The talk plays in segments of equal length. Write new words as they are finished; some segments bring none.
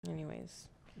Anyways.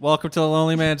 Welcome to the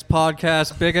Lonely Man's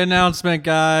Podcast. Big announcement,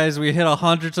 guys. We hit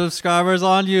 100 subscribers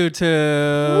on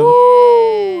YouTube.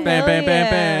 Woo! Bam, bam, bam,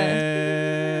 Yeah.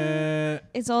 bam.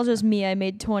 It's all just me. I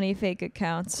made 20 fake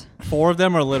accounts. 4 of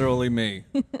them are literally me.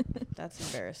 That's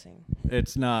embarrassing.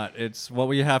 It's not. It's what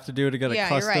we have to do to get a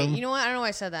custom. You're right. You know what? I don't know why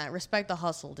I said that. Respect the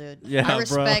hustle, dude. Yeah, I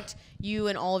respect bro. you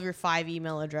and all of your 5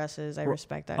 email addresses. I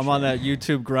respect that I'm shit. on that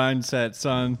YouTube grind set,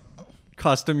 son.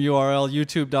 Custom URL,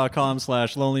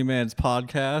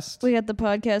 youtube.com/lonelymanspodcast. We got the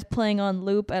podcast playing on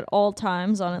loop at all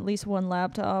times on at least one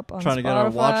laptop on Trying to Spotify. get our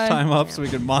watch time up so we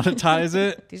can monetize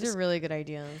it. These are really good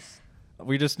ideas.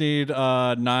 We just need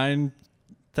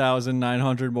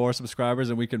 9,900 more subscribers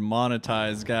and we can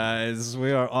monetize, guys.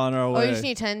 We are on our way. Oh, you just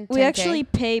need 10. We 10K? actually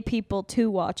pay people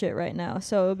to watch it right now,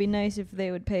 so it would be nice if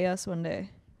they would pay us one day.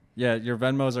 Yeah, your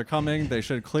Venmos are coming. They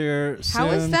should clear soon. How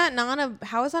is that not a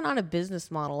business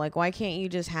model? Like, why can't you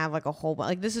just have like a whole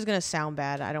like this is gonna sound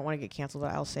bad. I don't want to get canceled,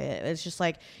 but I'll say it. It's just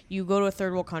like you go to a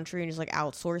third world country and just like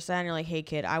outsource that, and you're like, hey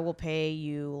kid, I will pay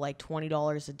you like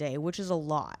 $20 a day, which is a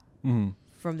lot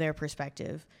from their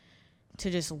perspective, to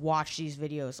just watch these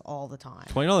videos all the time.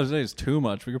 $20 a day is too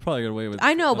much. We could probably get away with.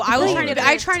 I know, but I was trying to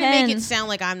make 10. it sound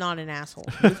like I'm not an asshole.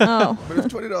 Oh. But if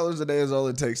 $20 a day is all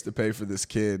it takes to pay for this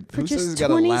kid, For who says just he's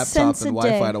got a 20 laptop cents and a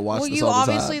Wi-Fi day. to watch Well, this you all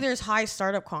the obviously time? there's high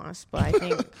startup costs, but I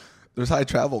think There's high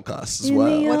travel costs as In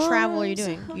well. the what travel are you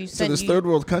doing? You So said this third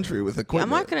world country with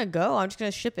equipment. I'm not gonna go. I'm just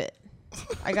gonna ship it.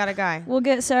 I got a guy. We'll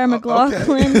get Sarah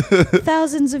McLaughlin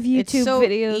thousands of YouTube It's so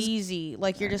videos. easy.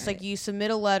 Like you're just like you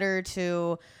submit a letter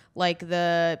to like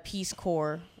the Peace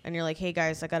Corps, and you're like, hey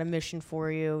guys, I got a mission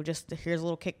for you. Just here's a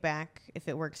little kickback if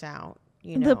it works out.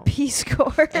 You know. The Peace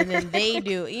Corps. And then they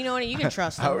do. You know what? You can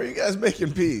trust them. How are you guys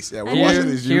making peace? Yeah, we're Here- watching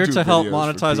these YouTube Here to help videos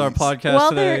for monetize our peace. podcast Well,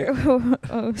 today. they're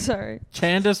oh, sorry.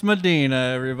 Candace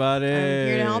Medina, everybody. I'm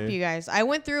here to help you guys. I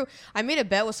made a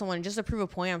bet with someone just to prove a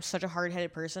point. I'm such a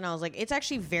hard-headed person. I was like, it's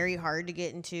actually very hard to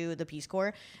get into the Peace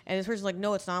Corps. And this person's like,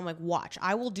 no, it's not. I'm like, watch.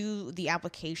 I will do the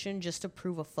application just to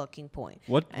prove a fucking point.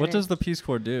 What And does the Peace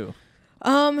Corps do?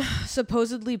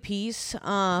 Supposedly peace.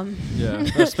 Yeah,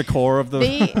 that's the core of the.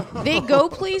 They go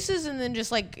places and then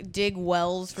just like dig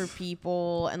wells for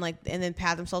people and then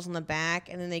pat themselves on the back,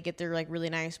 and then they get their like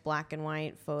really nice black and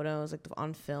white photos like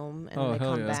on film, and Oh, then they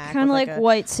hell come yeah. back. Kind of with, like a-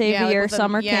 White yeah, Savior with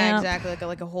summer yeah, camp. exactly,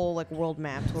 like a whole like world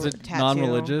map. Is it tattoo.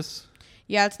 non-religious?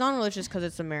 Yeah, it's non-religious because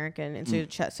it's American, and so you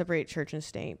separate church and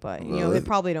state. But you know, they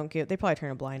probably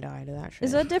turn a blind eye to that shit.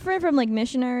 Is that different from like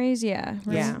missionaries? Yeah.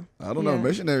 right? Yeah. I don't know. Yeah.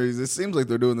 Missionaries, it seems like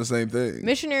they're doing the same thing.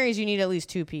 Missionaries, you need at least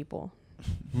 2 people.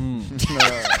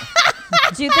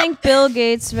 Do you think Bill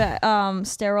Gates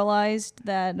sterilized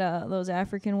those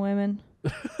African women?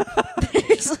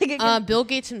 It's like Bill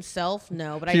Gates himself,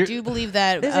 no, but I Here- do believe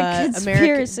that there's a American.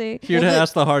 conspiracy. Here to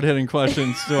ask the hard-hitting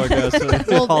questions to our guest,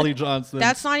 Well, Holly Johnson.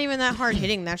 That's not even that hard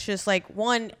hitting. That's just like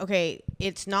okay,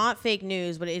 it's not fake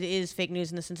news, but it is fake news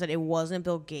in the sense that it wasn't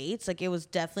Bill Gates. Like it was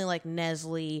definitely like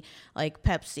Nestle, like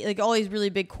Pepsi, like all these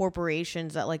really big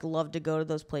corporations that like love to go to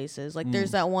those places. Like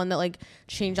there's that one that like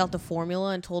changed out the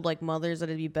formula and told like mothers that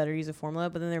it'd be better to use a formula,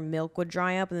 but then their milk would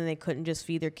dry up and then they couldn't just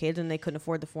feed their kids and they couldn't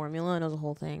afford the formula, and it was a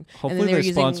whole thing. And Hopefully then they were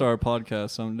using- sponsor our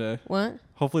podcast someday. What?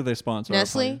 Hopefully they sponsor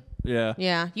Nestle? our podcast. Yeah.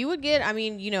 Yeah, you would get. I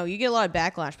mean, you get a lot of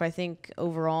backlash, but I think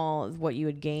overall, what you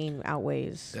would gain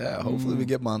outweighs. Yeah, hopefully we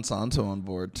get Monsanto on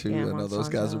board too. Yeah, I know those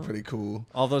guys are Monsanto. pretty cool.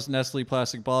 All those Nestle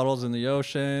plastic bottles in the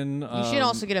ocean. You should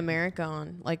also get America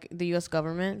on, like the U.S.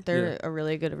 government. They're Yeah. a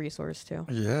really good resource too.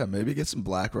 Yeah, maybe get some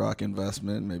BlackRock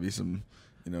investment. Maybe some,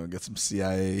 get some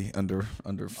CIA under.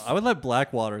 I would let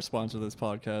Blackwater sponsor this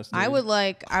podcast. I dude. would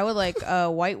like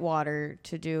Whitewater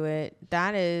to do it.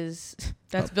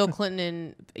 That's Bill Clinton,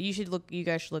 and you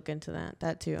guys should look into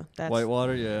that too.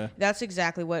 Whitewater, yeah. That's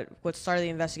exactly what started the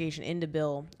investigation into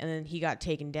Bill, and then he got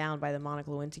taken down by the Monica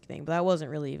Lewinsky thing. But that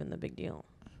wasn't really even the big deal.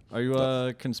 Are you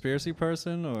a conspiracy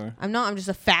person or? I'm not. I'm just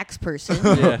a facts person.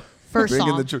 Yeah. First Bringing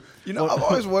off, the truth. I've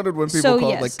always wondered when people So, call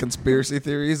it yes. like conspiracy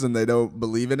theories and they don't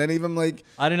believe in any of them. Like,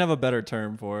 I didn't have a better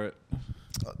term for it.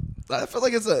 I feel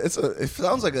like it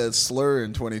sounds like a slur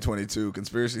in 2022.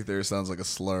 Conspiracy theory sounds like a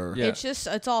slur. Yeah.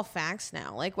 it's all facts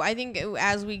now. Like I think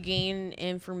as we gain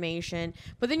information,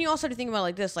 but then you also have to think about it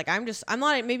like this. Like I'm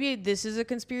not, maybe this is a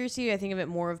conspiracy. I think of it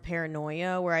more of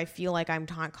paranoia, where I feel like I'm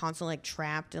constantly like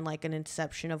trapped in like an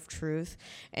inception of truth,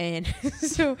 and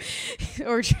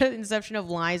or inception of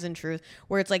lies and truth,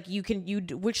 where it's like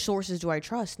which sources do I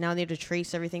trust? Now they have to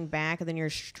trace everything back, and then you're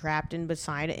trapped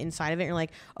inside of it. And you're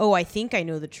like, oh, I think I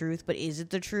know the truth, truth, but is it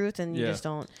the truth? And you Yeah. just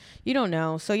don't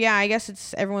know. So yeah, I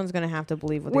guess everyone's gonna have to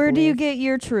believe what. Where they do you believe. get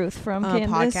your truth from,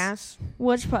 Candace? Podcasts?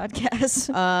 Which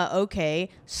podcast? Okay,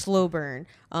 Slow Burn,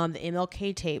 the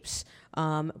MLK tapes,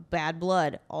 Bad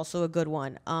Blood, also a good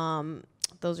one.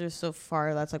 Those are so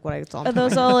far. That's like what I saw. Are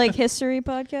those all like history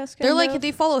podcasts? They're kind like of?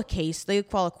 they follow a case. They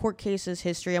follow court cases,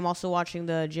 history. I'm also watching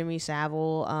the Jimmy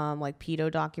Savile like pedo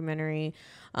documentary.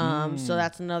 So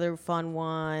that's another fun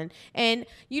one. And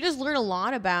you just learn a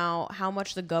lot about how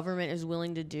much the government is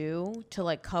willing to do to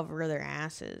like cover their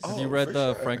asses. Have you read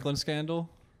the Franklin scandal?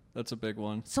 That's a big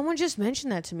one. Someone just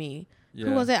mentioned that to me. Yeah.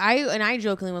 Who was it? I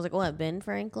jokingly was like, "What, Ben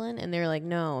Franklin?" And they were like,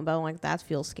 "No," but I'm like, "That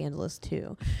feels scandalous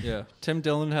too." Yeah. Tim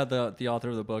Dillon had the author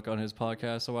of the book on his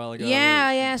podcast a while ago.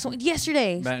 Yeah. So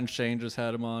yesterday, Matt and Shane just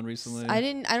had him on recently. I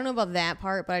don't know about that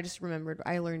part, but I just remembered.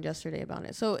 I learned yesterday about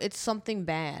it. So it's something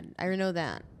bad. I know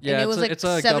that. Yeah, and it was like it's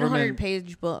a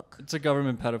 700-page book. It's a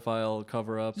government pedophile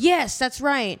cover up. Yes, that's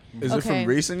right. Is it from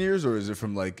recent years or is it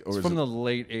from like? Or It's is from it, the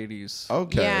late 80s.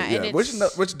 Okay, Yeah, and yeah,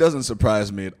 it's- which doesn't surprise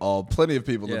me at all. Plenty of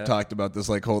people Yeah. have talked about this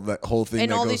like whole thing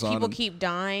And that all goes these on. people and- keep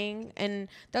dying, and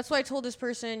that's why I told this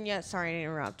person. Yeah, sorry to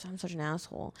interrupt. I'm such an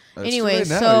asshole. That's Anyway, too late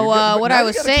now. so You got- what now I you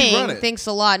was gotta keep saying. running. Thanks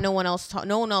a lot. No one else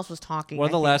was talking. One of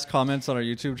I the think. last comments on our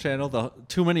YouTube channel, the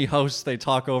too many hosts, they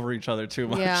talk over each other too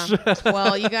much. Yeah.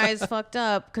 Well, you guys fucked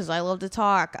up because I love to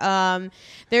talk.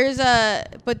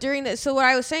 But during the, so what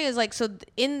I was saying is like, so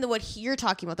in what you're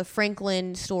talking about, the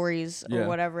Franklin stories or Yeah.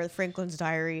 whatever, Franklin's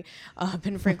diary,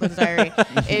 Ben Franklin's diary,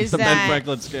 is the that Ben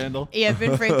Franklin scandal. Yeah,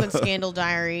 Ben Franklin's scandal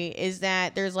diary is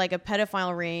that there's like a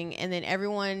pedophile ring, and then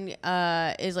everyone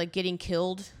is like getting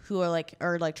killed who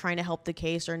are like trying to help the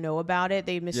case or know about it.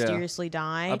 They mysteriously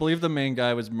die. I believe the main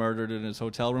guy was murdered in his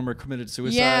hotel room or committed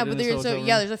suicide. Yeah, in but his hotel room.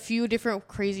 there's a few different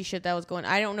crazy shit that was going.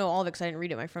 I don't know all of it because I didn't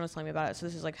read it. My friend was telling me about it. So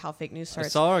this is like how fake news I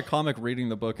starts. saw a comic reading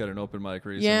the book at an open mic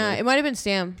recently. Yeah, it might have been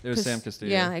Sam. It was Sam Castillo.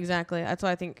 Yeah, exactly. That's what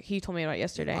I think he told me about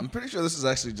yesterday. I'm pretty sure this is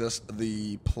actually just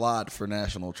the plot for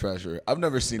National Treasure. I've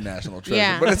never seen National Treasure,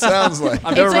 Yeah. but it sounds like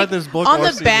I've never It's read like this book on or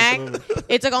the seen back. this movie.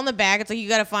 It's like on the back. It's like you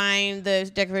gotta find the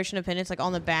Declaration of Independence. Like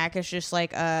on the back, it's just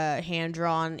like a hand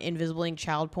drawn invisible ink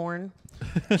child porn.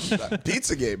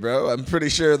 Pizzagate, bro. I'm pretty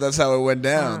sure that's how it went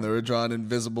down. They were drawing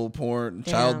invisible porn,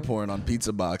 child Yeah. porn on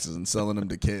pizza boxes and selling them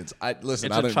to kids. It's I a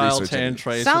didn't child's research hand it.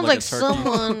 trace. Sounds with like a turkey.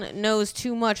 someone knows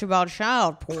too much about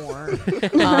child porn.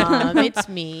 It's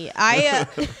me.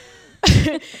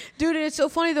 Dude, it's so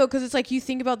funny though because it's like you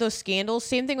think about those scandals.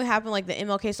 Same thing would happen like the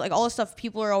MLK. So like all this stuff,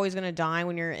 people are always gonna die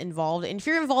when you're involved. And if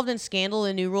you're involved in scandal,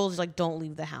 the new rule is like don't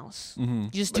leave the house. You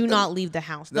just do not leave the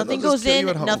house. then Nothing they'll just goes kill in, you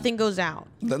at home. nothing goes out.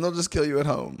 Then they'll just kill you at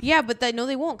home. Yeah, but no,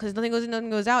 they won't because nothing goes in,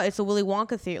 nothing goes out. It's a Willy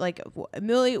Wonka theory, like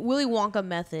Willy Wonka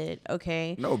method.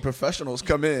 Okay. No, professionals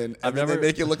come in and then they never-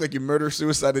 make it look like you murder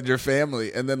suicided your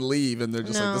family and then leave and they're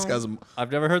just like, this No. guy's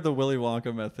I've never heard the Willy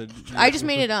Wonka method. I just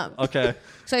made it up. Okay.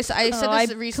 So I said Oh, I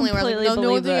this recently where I was like, completely no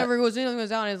believe thing that. ever goes in, nothing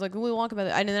goes out. And it's like, Willy Wonka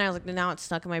method. And then I was like, now it's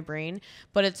stuck in my brain.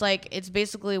 But it's like, it's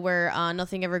basically where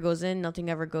nothing ever goes in, nothing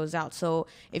ever goes out. So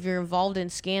if you're involved in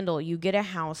scandal, you get a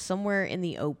house somewhere in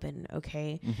the open,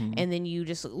 okay? And then you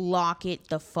just lock it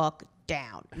the fuck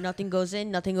down. Nothing goes in,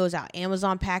 nothing goes out.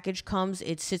 Amazon package comes,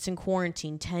 it sits in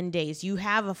quarantine 10 days. You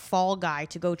have a fall guy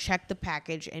to go check the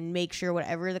package and make sure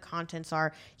whatever the contents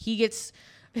are, he gets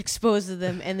exposed to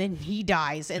them and then he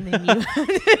dies and then you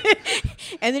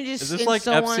and then just Is this and like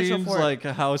so on and so Epstein's forth. like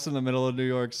a house in the middle of New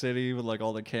York City with like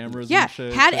all the cameras Yeah, and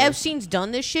shit? had Or- Epstein's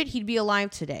done this shit, he'd be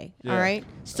alive today. Yeah. All right,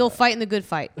 still fighting the good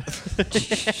fight.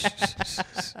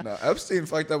 No, Epstein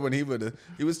fucked up when he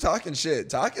was talking shit.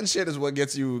 Talking shit is what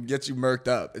gets you murked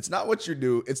up. It's not what you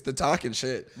do, it's the talking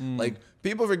shit. Like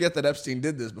people forget that Epstein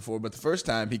did this before, but the first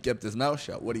time he kept his mouth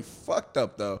shut. What he fucked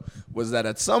up though was that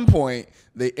at some point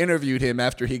they interviewed him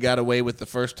after he got away with the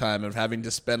first time of having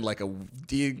to spend like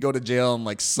go to jail on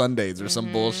like Sundays or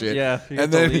some bullshit. Yeah, he had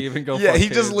and to then leave and go yeah, fuck he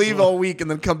just kids. leave all week and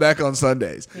then come back on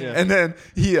Sundays. Yeah. And then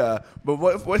but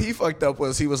what he fucked up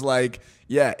was he was like,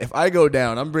 yeah, if I go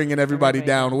down, I'm bringing everybody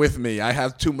down with me. I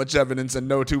have too much evidence and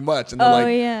know too much. And they're Oh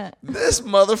like, yeah. this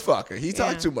motherfucker, he Yeah.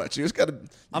 talked too much. You just gotta,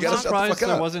 I'm shut the surprised fuck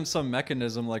there up. wasn't some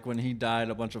mechanism like when he died,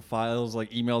 a bunch of files,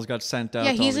 like emails got sent out.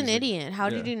 Yeah, to all he's an these, like- idiot. How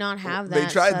yeah. did you not have that? They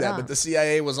tried set that, up? but the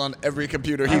CIA was on every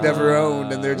computer he'd ever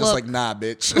owned, and they're just Look. like, nah,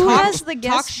 bitch. Who has the talk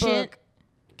guest shit, book?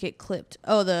 get clipped.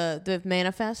 Oh, the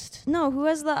manifest. No, who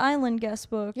has the island guest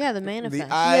book? Yeah, the manifest.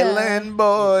 The Island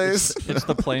Boys. It's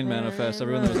the plane manifest.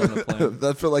 Everyone was on the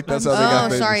plane. I feel like that's how they got Oh,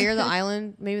 famous. sorry, you're the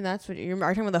island. Maybe that's what you're. Are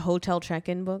you talking about the hotel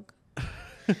check-in book?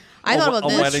 I thought about a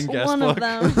this. wedding guest One book. of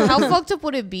them. How fucked up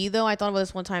would it be though? I thought about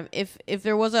this one time. If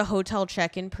there was a hotel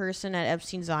check-in person at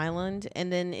Epstein's Island,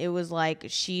 and then it was like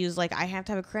she's like, I have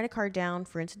to have a credit card down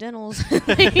for incidentals,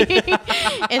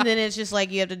 and then it's just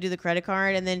like you have to do the credit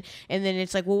card, and then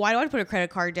it's like, well, why do I put a credit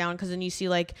card down? Because then you see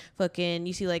like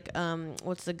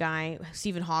what's the guy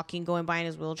Stephen Hawking going by in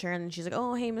his wheelchair, and then she's like,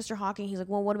 oh hey Mr. Hawking. He's like,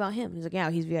 well, what about him? He's like, yeah,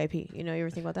 he's VIP. You know, you ever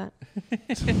think about that?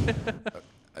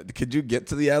 Could you get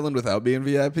to the island without being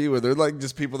VIP? Were there like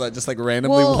just people that just like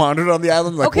randomly Well, wandered on the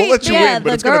island? Like, okay, we'll let you yeah, in, but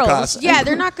the it's going to girls. cost. Yeah,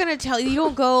 they're not gonna tell you. You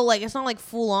don't go like, it's not like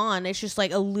full on. It's just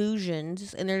like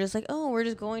illusions, and they're just like, oh, we're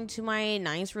just going to my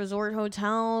nice resort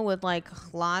hotel with like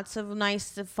lots of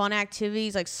nice fun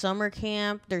activities, like summer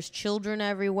camp. There's children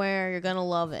everywhere. You're gonna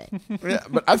love it. Yeah,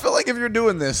 but I feel like if you're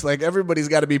doing this, like everybody's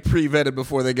got to be pre-vetted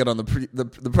before they get on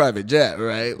the private jet,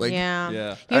 right? Like, Yeah.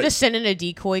 You have to send in a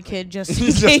decoy kid just in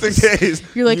just case. in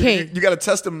case. You're like, you, hey. you got to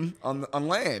test them on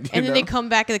land. And then know? they come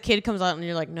back and the kid comes out and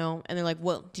you're like, no. And they're like,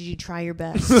 well, did you try your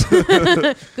best?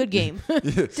 Good game.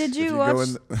 Did If you you watch? go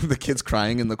in, the kid's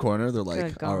crying in the corner. They're like,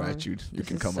 Good all God. right, you This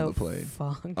can is come so on the plane.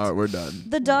 fucked. All right, we're done.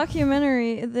 The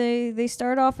documentary, they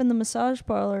start off in the massage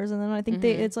parlors, and then I think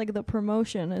it's like the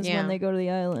promotion is Yeah. when they go to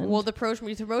the island. Well, the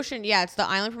promotion, yeah, it's the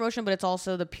island promotion, but it's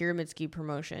also the pyramid ski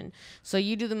promotion. So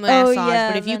you do the massage,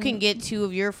 yeah, but if you then- can get two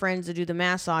of your friends to do the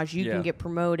massage, you Yeah. can get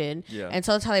promoted. Yeah. And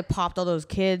so that's how they popped all those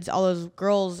kids, all those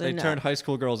girls, They and turned high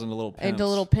school girls into little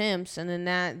pimps. and then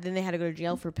they had to go to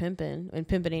jail for pimping, and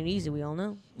pimping ain't easy. We all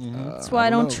know. That's why I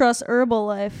don't trust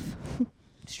Herbalife.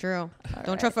 It's true.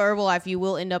 Don't trust for Herbalife. You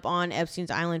will end up on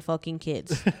Epstein's Island fucking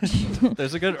kids.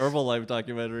 There's a good Herbalife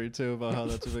documentary too about how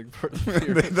that's a big part.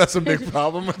 That's a big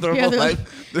problem with their Yeah, they're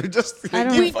life. They're just I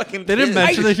don't- keep fucking. They didn't kids.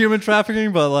 mention the human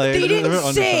trafficking, but like They there didn't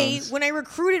were say undertones. when I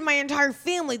recruited my entire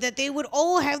family that they would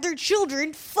all have their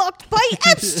children fucked by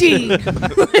Epstein.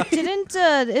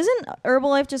 Isn't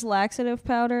Herbalife just laxative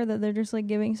powder that they're just like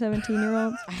giving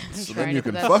 17-year-olds? So then you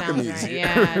can fuck them easier.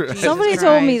 Yeah, Right. Jesus Somebody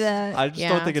told me Christ. that. I just Yeah,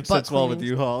 don't think it it's butt sits well with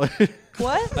cleans. you, Holly.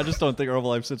 What? I just don't think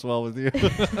Herbalife sits well with you.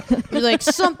 You're like,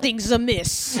 something's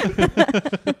amiss.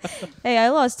 Hey, I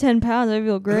lost 10 pounds. I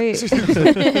feel great.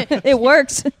 It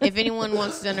works. If anyone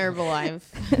wants an Herbalife,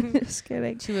 Just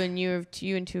kidding. to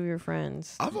you and two of your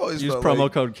friends. I've always Use felt promo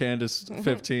like, code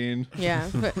Candace15. Yeah,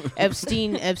 but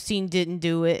Epstein didn't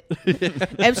do it.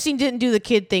 Epstein didn't do the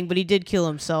kid thing, but he did kill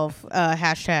himself.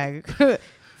 Hashtag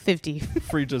 50.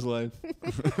 Free Ghislaine.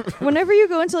 Whenever you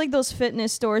go into like those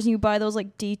fitness stores and you buy those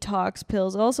like detox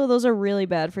pills, also those are really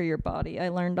bad for your body. I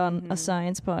learned on a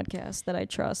science podcast that I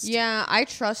trust. Yeah, I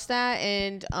trust that,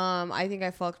 and I think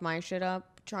I fucked my shit up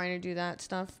trying to do that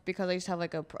stuff because I used to have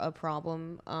like a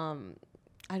problem.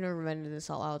 I never invented this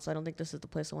out loud, so I don't think this is the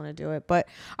place I want to do it. But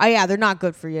yeah, they're not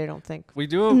good for you. I don't think. We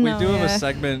do No, have yeah. a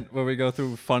segment where we go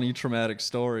through funny traumatic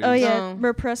stories. Oh yeah, No.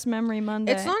 repressed memory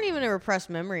Monday. It's not even a repressed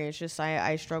memory. It's just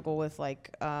I struggle with like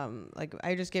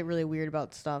I just get really weird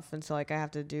about stuff, and so like I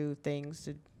have to do things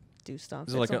to do stuff.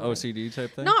 Is it like It's an all- OCD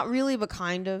type thing? Not really, but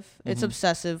kind of. It's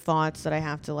obsessive thoughts that I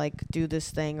have to like do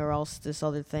this thing or else this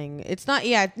other thing. It's not.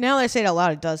 Yeah. Now that I say it out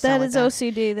loud, it does. That sound is like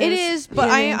OCD. It is, but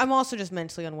yeah. I'm also just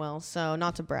mentally unwell, so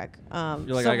not to brag. You're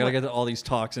like, so I gotta what- get all these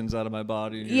toxins out of my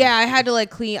body. Yeah, I had to like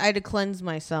clean. I had to cleanse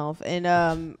myself, and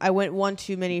I went one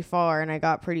too many far, and I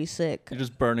got pretty sick. You're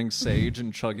just burning sage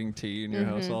and chugging tea in your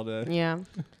house all day. Yeah,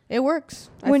 it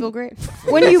works. I When- feel great.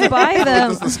 When you buy them,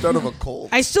 That's the start of a cold.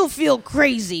 I still feel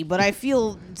crazy, but I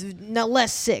feel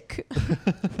less sick.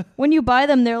 when you buy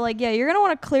them, they're like, yeah, you're gonna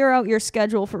want to clear out your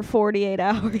schedule for 48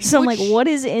 hours. So I'm like, Which- what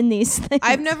is in these things?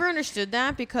 I've never understood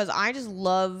that because I just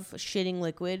love shitting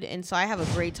liquid, and so I have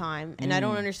a great time. And I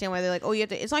don't understand why they're like, oh, you have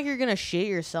to. It's like you're gonna shit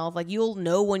yourself. Like you'll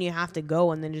know when you have to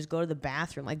go, and then just go to the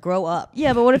bathroom. Like grow up.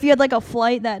 Yeah, but what if you had like a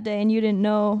flight that day and you didn't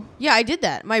know? Yeah, I did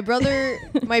that. My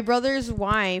brother's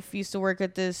wife used to work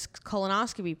at this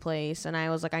colonoscopy place, and I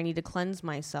was like, I need to cleanse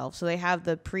myself. So they have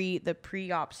the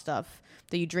pre-op stuff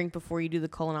that you drink before you do the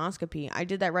colonoscopy. I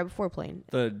did that right before plane.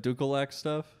 The Ducalac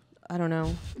stuff. I don't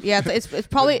know. Yeah, it's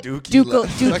probably Dookie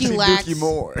Dookie Lax. Dookie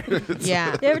more.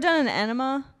 Yeah. You ever done an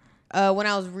enema? When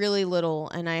I was really little,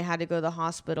 and I had to go to the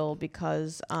hospital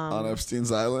because On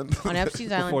Epstein's Island. on Epstein's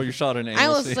Before Island. you shot an I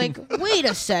anal was scene. like, wait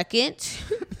a second.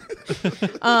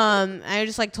 I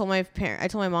just like told my parent. I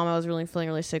told my mom I was feeling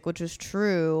really sick, which was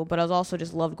true. But I was also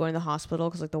just loved going to the hospital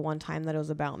because like the one time that it was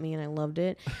about me, and I loved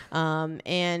it.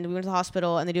 And we went to the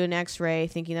hospital, and they do an X-ray,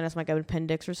 thinking that it's like an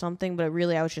appendix or something. But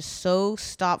really, I was just so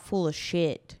stuffed full of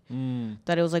shit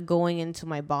that it was like going into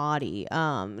my body.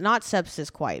 Not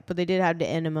sepsis quite, but they did have to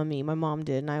enema me. My mom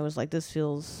did, and I was like, this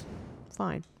feels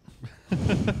fine. Does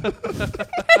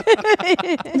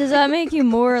that make you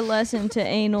more or less into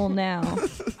anal now?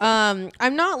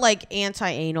 I'm not like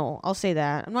anti-anal. I'll say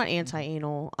that. I'm not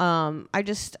anti-anal. I I'm don't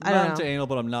not know. into anal,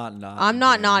 but I'm not. I'm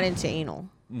not into anal.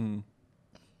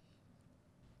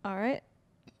 All right.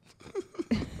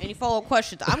 Any follow-up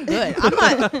questions? I'm good.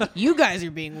 I'm not. You guys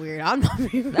are being weird. I'm not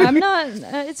being weird. I'm not.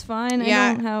 It's fine.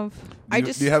 Yeah. I don't have.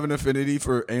 Do you have an affinity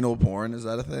for anal porn? Is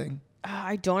that a thing?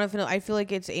 I don't have. I feel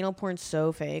like it's anal porn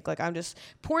so fake. Like I'm just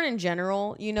porn in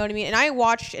general. You know what I mean? And I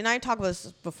watched, and I talked about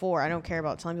this before. I don't care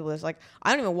about telling people this. Like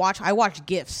I don't even watch. I watch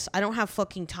GIFs. I don't have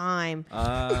fucking time.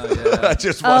 Yeah. I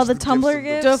just Oh, watched the GIFs Tumblr of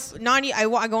GIFs?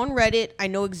 I go on Reddit. I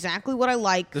know exactly what I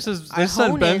like. This I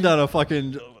sent hone Ben in. down a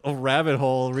fucking rabbit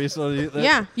hole recently.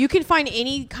 Yeah, you can find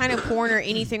any kind of porn or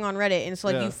anything on Reddit, and it's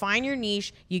like Yeah. you find your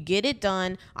niche, you get it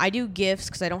done. I do GIFs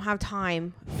because I don't have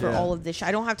time for Yeah. all of this.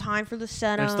 I don't have time for the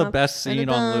setup. It's the best scene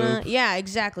on loop. Yeah,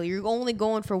 exactly. You're only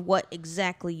going for what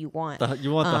exactly you want.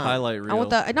 You want the highlight reel. I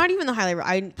want the not even the highlight reel.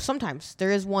 I sometimes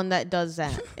there is one that does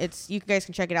that. It's you guys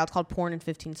can check it out. It's called Porn in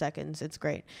 15 Seconds. It's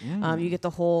great. You get the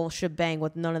whole shebang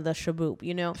with none of the shaboop.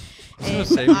 You know, It's gonna and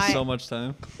save you I- so much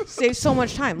time. saves so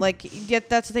much time. Like, yet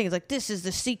that's the thing. It's like this is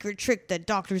the secret trick that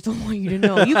doctors don't want you to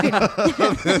know. You can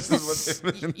This is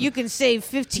what they mean. you can save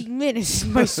 15 minutes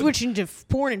by switching to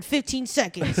porn in 15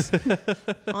 seconds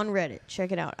on Reddit.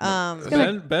 Check it out.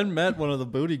 Ben met one of the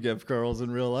booty gift girls in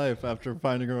real life after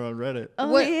finding her on Reddit. Oh,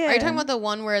 What, yeah. are you talking about the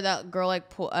one where that girl like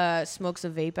smokes a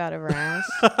vape out of her ass?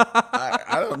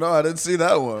 I don't know. I didn't see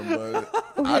that one, but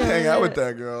I'd hang out with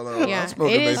that girl. Though. Yeah, I'd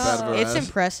smoke it a is. vape out of her It's ass.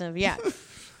 impressive. Yeah.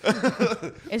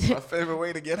 It's, My favorite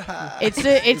way to get high.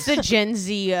 it's a Gen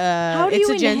Z. How do it's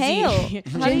you a Gen inhale? Z.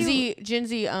 How do Gen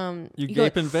Z. You go-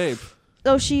 gape and vape.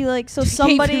 Oh, she like so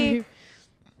somebody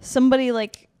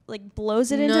like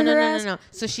blows it into her ass. No.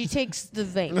 So she takes the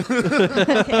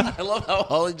vape, I love how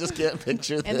Holly just can't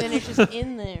picture this. and then it's just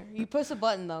in there. You push a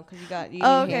button though, because you need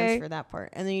Oh, okay. hands for that part,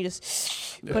 and then you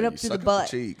just Yeah, put you up to suck the butt.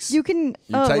 cheeks. You can.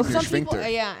 tighten your Some people, sphincter.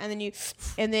 yeah, and then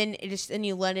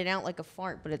you let it out like a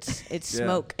fart, but it's Yeah.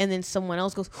 smoke, and then someone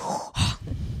else goes.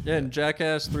 Yeah, in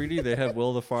Jackass 3D, they have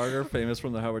Will the Farter, famous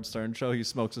from the Howard Stern show. He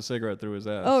smokes a cigarette through his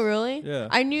ass. Oh, really? Yeah.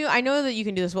 I know that you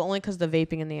can do this, but only because the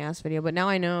vaping in the ass video. But now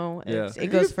I know Yeah. it You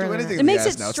goes can do further. anything It in the makes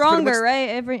ass it now. It's pretty stronger, much-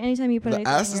 right? Anytime you put The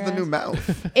anything ass in is your the new ass.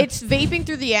 mouth. It's vaping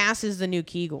through the ass is the new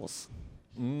Kegels.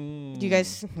 Mm. Do you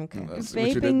guys? Okay. I see what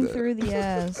you did Vaping there. through the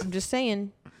ass. I'm just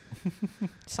saying.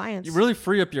 Science. You really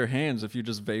free up your hands if you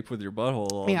just vape with your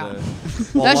butthole all Yeah. day.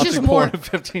 While That's watching just porn more- in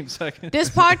 15 seconds. This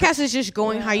podcast is just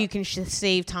going how you can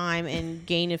save time and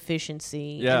gain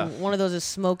efficiency. Yeah. And one of those is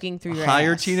smoking through your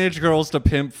Hire ass. teenage girls to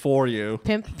pimp for you.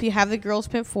 Pimp. You have the girls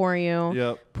pimp for you.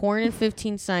 Yep. Porn in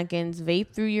 15 seconds. Vape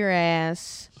through your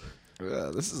ass. Yeah,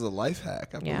 this is a life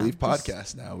hack. I Yeah, believe just-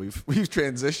 podcast now. We've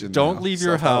transitioned. Don't now. leave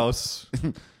your Self-help. house.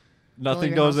 Nothing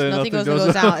Your goes house. in, Nothing nothing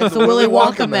goes out. It's the The Willy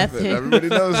Wonka method. Everybody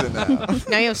knows it now.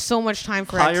 Now you have so much time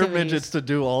for Hire activities. midgets to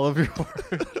do all of your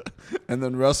work. And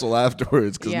then wrestle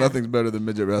afterwards because Yeah. nothing's better than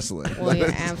midget wrestling. Well, yeah,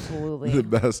 That's absolutely. the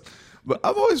best. But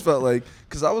I've always felt like,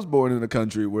 because I was born in a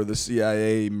country where the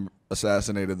CIA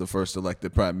assassinated the first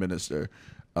elected prime minister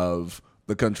of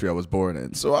the country I was born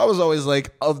in. So I was always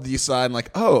like of the side, like,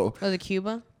 oh, Was it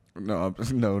Cuba? no.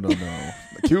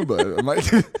 Cuba. I'm like,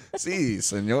 sí,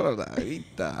 señora.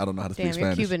 I don't know how to Damn, speak your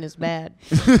Spanish. Cuban is bad.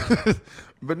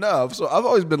 But no, so I've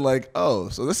always been like, oh,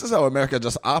 so this is how America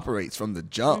just operates from the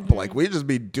jump. Mm-hmm. Like we just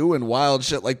be doing wild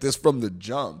shit like this from the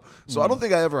jump. So I don't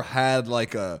think I ever had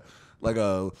like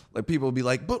people be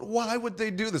like, but why would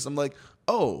they do this? I'm like,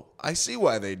 oh, I see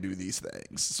why they do these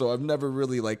things. So I've never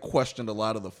really like questioned a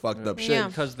lot of the fucked up shit. Yeah.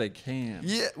 Because they can.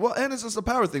 Yeah, well, and it's just a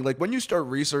power thing. Like when you start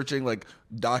researching like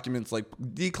documents, like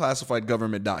declassified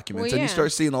government documents, Well, and you yeah.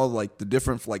 start seeing all like the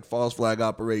different like false flag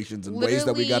operations and ways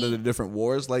that we got Literally into different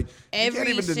wars, like you can't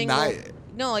Every even single deny it.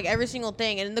 no, like every single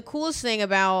thing. And the coolest thing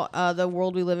about the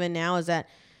world we live in now is that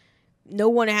no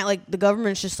one like the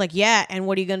government's just like, yeah, and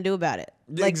what are you gonna do about it?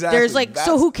 Like Exactly. there's like, so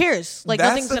That's- who cares? Like That's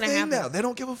nothing's the gonna thing happen. now. They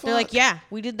don't give a fuck. They're like, yeah,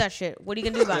 we did that shit. What are you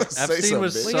gonna do about it? Say Epstein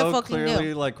was something. What are you so gonna fucking do?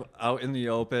 clearly like out in the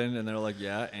open, and they're like,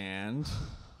 yeah, and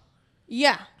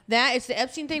Yeah, that it's the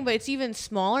Epstein thing, but it's even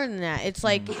smaller than that. It's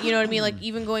like, you know what I mean? Like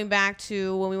even going back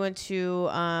to when we went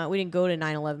to, we didn't go to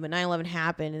 9/11, but 9/11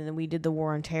 happened, and then we did the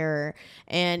War on Terror.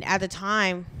 And at the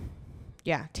time,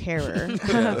 yeah, terror.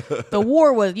 The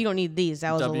war was, you don't need these.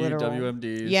 That was a literal.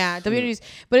 WMDs. Yeah, WMDs.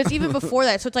 But it's even before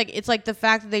that. So it's like the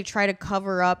fact that they try to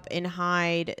cover up and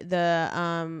hide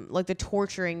the like the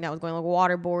torturing that was going, like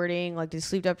waterboarding, like the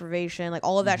sleep deprivation, like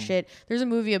all of that shit. There's a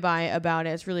movie about it.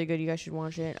 It's really good. You guys should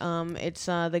watch it. It's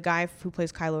the guy who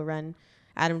plays Kylo Ren.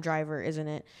 Adam Driver, isn't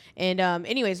it? And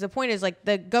anyways, the point is like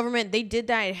the government, they did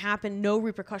that. It happened. No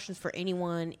repercussions for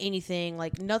anyone, anything.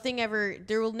 Like nothing ever.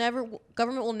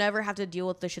 Government will never have to deal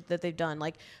with the shit that they've done.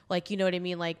 Like you know what I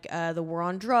mean? Like the war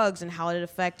on drugs and how it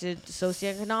affected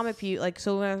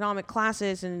socioeconomic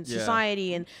classes and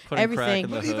society and Putting everything.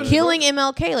 crack in the hood. Killing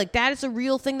MLK, like that is a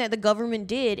real thing that the government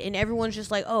did, and everyone's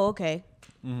just like, oh, okay.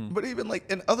 But even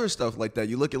like in other stuff like that,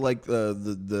 you look at like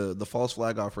the false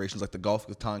flag operations, like the Gulf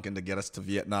of Tonkin to get us to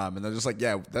Vietnam, and they're just like,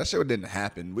 yeah, that shit didn't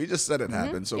happen. We just said it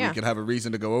happened, so we could have a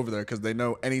reason to go over there because they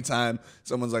know anytime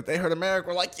someone's like, they heard America,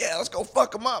 we're like, yeah, let's go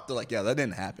fuck them up. They're like, yeah, that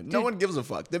didn't happen. No one gives a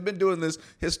fuck. They've been doing this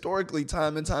historically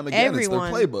time and time again. Everyone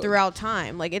it's their playbook throughout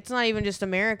time. Like it's not even just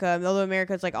America. Although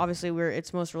America is like obviously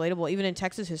it's most relatable. Even in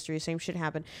Texas history, same shit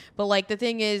happened. But like the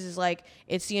thing is like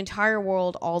it's the entire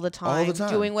world all the time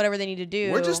doing whatever they need to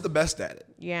do. We're just the best at it.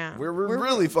 Yeah. We're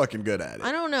really fucking good at it.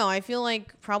 I don't know. I feel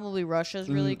like probably Russia's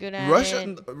really good at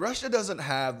it. Russia doesn't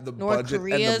have the North budget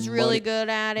Korea's and the really money. good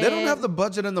at it. They don't have the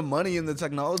budget and the money and the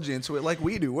technology into it like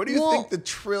we do. What do you think the $1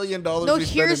 trillion we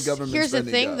spend in government here's spending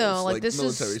the thing, does? though. Like this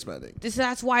military is spending.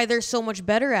 That's why they're so much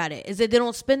better at it. Is that they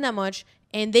don't spend that much.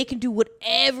 And they can do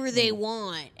whatever they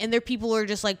want. And their people are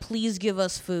just like, please give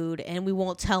us food and we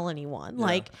won't tell anyone. Yeah.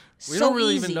 Like, we don't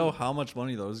really even know how much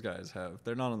money those guys have.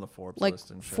 They're not on the Forbes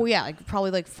list and shit. Like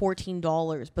probably like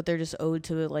 $14, but they're just owed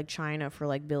to like China for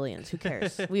like billions. Who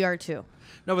cares? We are too.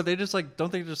 No, but they just like,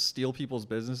 don't they just steal people's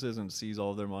businesses and seize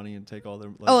all of their money and take all their...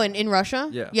 Like, oh, and in Russia?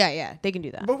 Yeah. Yeah, they can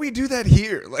do that. But we do that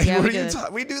here. Like, yeah,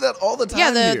 we do that all the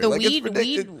time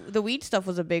here. The weed stuff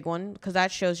was a big one because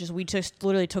that shows just we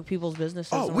literally took people's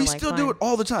businesses. Oh, we still do it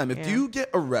all the time. If you get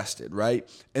arrested, right?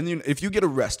 And if you get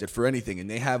arrested for anything and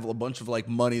they have a bunch of like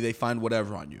money, they find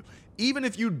whatever on you. Even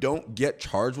if you don't get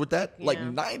charged with that, like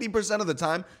 90% of the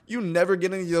time, you never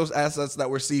get any of those assets that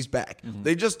were seized back.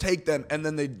 They just take them and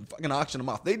then they fucking auction them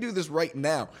off. They do this right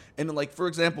now. And like, for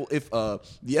example, if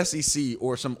the SEC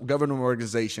or some government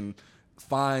organization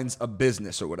finds a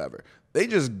business or whatever, they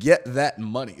just get that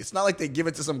money. It's not like they give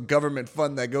it to some government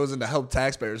fund that goes in to help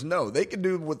taxpayers. No, they can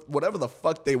do with whatever the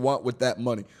fuck they want with that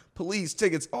money. Police,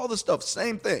 tickets, all the stuff,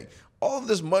 same thing. All of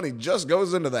this money just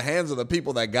goes into the hands of the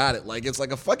people that got it. Like it's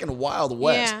like a fucking Wild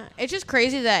West. Yeah, it's just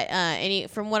crazy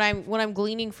that from what I'm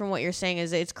gleaning from what you're saying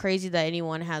is it's crazy that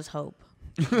anyone has hope.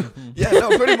 Yeah,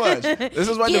 no, pretty much. This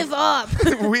is why give up.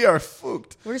 We are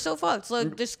fucked. We're so fucked. So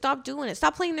just stop doing it.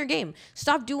 Stop playing their game.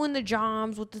 Stop doing the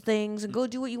jobs with the things and go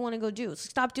do what you want to go do.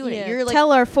 Stop doing it. You're like,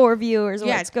 tell our 4 viewers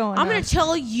what's going on. I'm gonna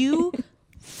tell you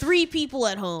 3 people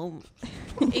at home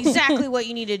exactly what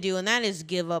you need to do, and that is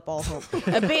give up all hope.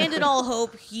 Abandon all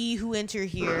hope, ye who enter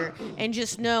here, and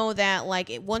just know that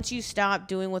once you stop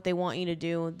doing what they want you to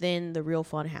do, then the real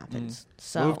fun happens.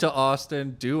 So move to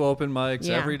Austin, do open mics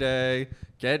every day,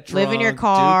 get drunk, live in your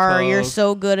car. You're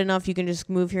so good enough you can just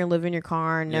move here and live in your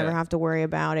car and never have to worry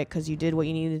about it because you did what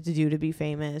you needed to do to be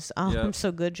famous. I'm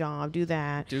so good job. Do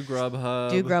that. Do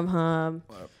Grubhub.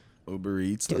 Uber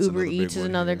Eats. Uber Eats is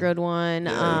another good one.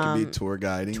 Yeah, you can be tour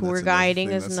guiding. Tour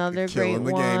guiding is another great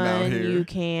one. You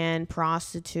can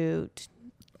prostitute.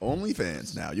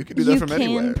 OnlyFans now. You can do that from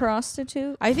anywhere. You can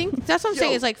prostitute? I think that's what I'm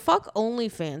saying. It's like, fuck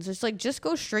OnlyFans. It's like, just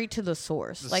go straight to the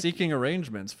source. Like, seeking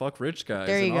arrangements. Fuck rich guys.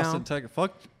 There you in go. Austin, Tech.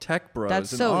 Fuck tech bros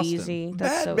That's in so Austin. easy.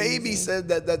 That's Bad Baby said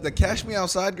that the Cash Me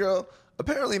Outside girl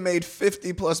apparently made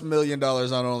 $50+ million on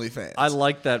OnlyFans. I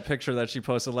like that picture that she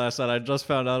posted last night. I just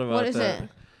found out about that. What is it?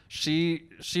 She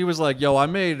was like, yo, I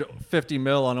made 50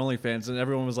 mil on OnlyFans, and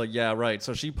everyone was like, yeah, right.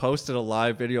 So she posted a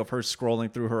live video of her scrolling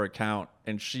through her account,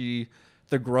 and the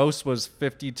gross was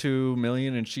 52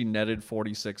 million, and she netted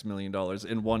 $46 million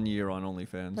in 1 year on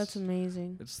OnlyFans. That's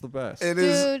amazing. It's the best. It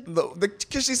is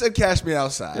because she said "Cash Me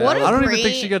Outside." Yeah, I don't even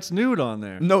think she gets nude on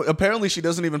there. No, apparently she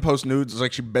doesn't even post nudes. It's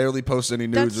like she barely posts any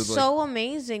nudes. That's so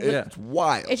amazing. It's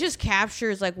wild. It just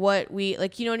captures what we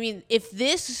like. You know what I mean? If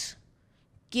this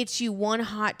gets you one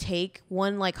hot take,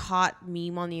 one hot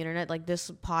meme on the internet, like this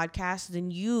podcast,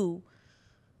 then you,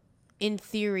 in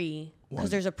theory,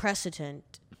 because there's a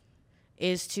precedent,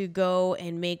 is to go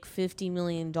and make $50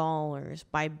 million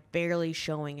by barely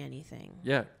showing anything.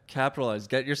 Yeah, capitalize.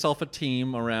 Get yourself a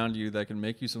team around you that can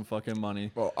make you some fucking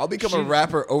money. Well, I'll become a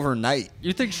rapper overnight.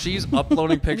 You think she's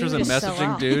uploading pictures and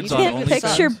messaging dudes on OnlyFans?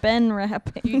 Picture OnlyFans? Ben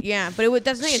rapping. Yeah, but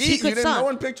that's the thing. She could no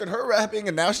one pictured her rapping,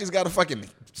 and now she's got a fucking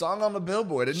song on the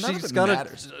Billboard. She's got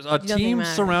a team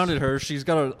surrounded her.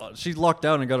 She's lucked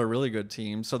out and got a really good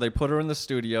team. So they put her in the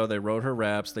studio. They wrote her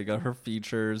raps. They got her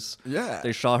features. Yeah.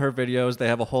 They shot her videos. They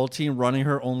have a whole team running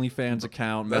her OnlyFans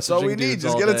account. That's all we need.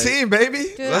 Just get a team, baby.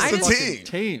 Dude, that's the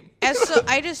team.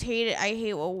 I just hate it. I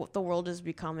hate what the world is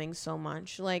becoming so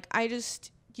much.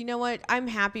 you know what? I'm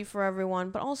happy for everyone,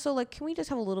 but also like, can we just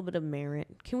have a little bit of merit?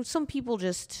 Can some people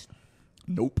just?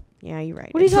 Nope. Yeah, you're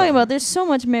right. What are you talking about? There's so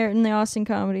much merit in the Austin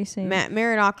comedy scene.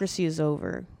 Meritocracy is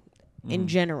over. In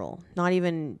general, not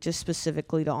even just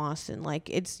specifically to Austin. Like,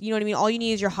 it's, you know what I mean? All you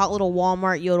need is your hot little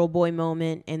Walmart yodel boy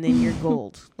moment, and then you're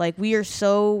gold. Like, we are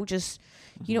so just,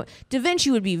 you know, Da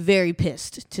Vinci would be very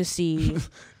pissed to see.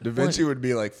 Da Vinci would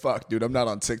be like, fuck, dude, I'm not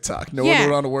on TikTok. No Yeah. one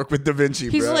would want to work with Da Vinci,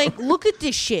 He's bro. like, look at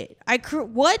this shit.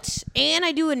 What? And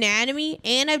I do anatomy,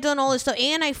 and I've done all this stuff,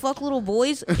 and I fuck little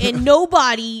boys, and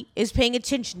nobody is paying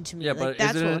attention to me. Yeah, like, but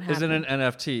that's isn't what would it happen. an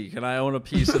NFT? Can I own a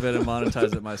piece of it and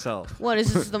monetize it myself? What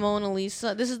is this? The Mona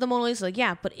Lisa? This is the Mona Lisa. Like,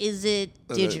 yeah, but is it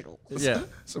digital? Yeah.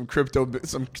 some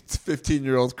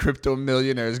 15-year-old crypto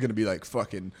millionaire is going to be like,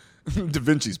 fucking Da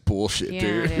Vinci's bullshit,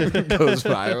 Yeah, dude. Goes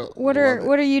viral. What Love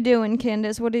it. are you doing,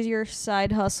 Candace? What is your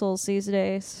side hustles these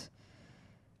days?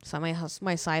 So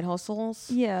my side hustles.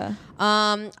 Yeah.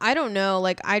 I don't know.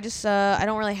 Like, I just I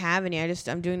don't really have any.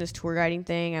 I'm doing this tour guiding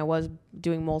thing. I was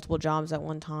doing multiple jobs at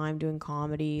one time, doing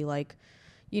comedy, like,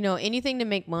 you know, anything to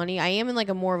make money. I am in like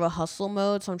a more of a hustle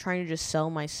mode, so I'm trying to just sell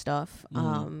my stuff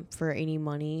for any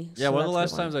money. Yeah, So one of the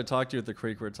that's last what times I talked to you at the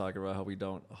creek, we were talking about how we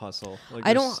don't hustle. Like,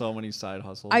 I there's don't- so many side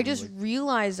hustles. I and, just like,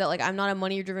 realized that like I'm not a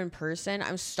money driven person.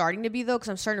 I'm starting to be though, because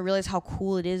I'm starting to realize how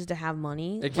cool it is to have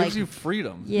money. it gives like, you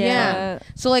freedom. yeah.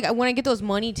 So like when I get those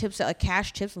money tips, like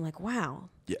cash tips, I'm like, wow,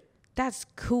 Yeah. that's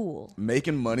cool.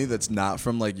 Making money that's not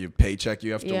from like your paycheck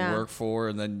you have to Yeah. work for,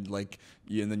 and then like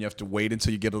and then you have to wait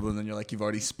until you get it, and then you're like, you've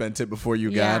already spent it before you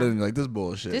Yeah. got it, and you're like, this is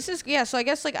bullshit. This is so I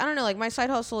guess like I don't know, like my side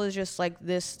hustle is just like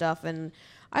this stuff, and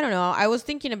I don't know. I was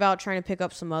thinking about trying to pick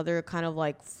up some other kind of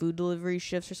like food delivery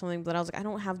shifts or something, but I was like, I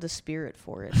don't have the spirit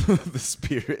for it. The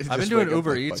spirit. I've been Just doing wake up Uber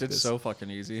like, Eats. fuck It's this. so fucking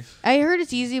easy. I heard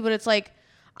it's easy, but it's like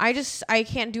I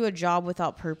can't do a job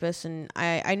without purpose, and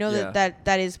I know Yeah.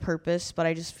 that is purpose, but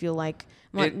I just feel like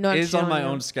It not is on my showing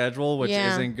own them. schedule, which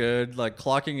Yeah. isn't good. Like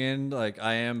clocking in, like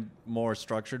I am more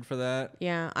structured for that.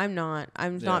 Yeah, I'm not.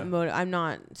 I'm Yeah. not. I'm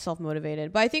not self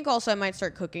motivated. But I think also I might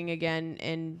start cooking again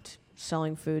and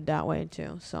selling food that way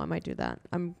too. So I might do that.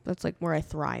 That's like where I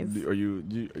thrive.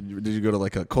 Did you go to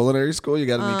like a culinary school? You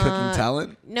got any cooking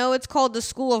talent? No, it's called the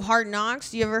School of Hard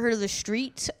Knocks. You ever heard of the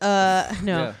Street? No.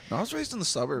 Yeah. No, I was raised in the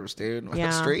suburbs, dude. Like Yeah.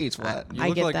 streets, what? You I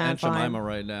look get like that Aunt Jemima vibe.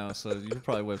 right now, so you could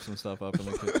probably whip some stuff up in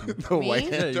the kitchen. The Me?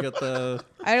 white Yeah, you got the.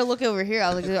 I had to look over here.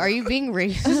 I was like, "Are you being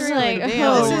racist?" was like,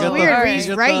 damn, oh, this you is got weird. the- He's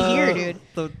you got right the- here,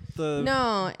 dude. The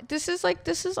No, this is. I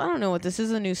don't know what this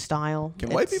is. A new style. Can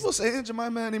white It's- people say Aunt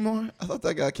Jemima anymore? I thought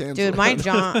that got canceled. Dude, my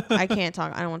job, I can't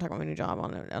talk. I don't want to talk about my new job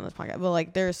on this podcast. But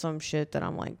like, there's some shit that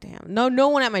I'm like, damn. No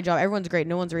one at my job. Everyone's great.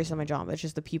 No one's racist at my job. It's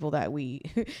just the people that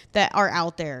that are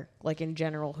out there, like in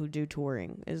general, who do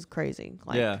touring is crazy.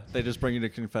 Like, yeah, they just bring you to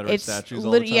Confederate it's statues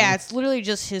all the time. yeah, it's literally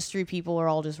just history. People are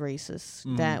all just racists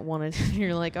Mm-hmm. that want to.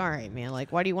 You're like, all right, man.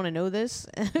 Like, why do you want to know this?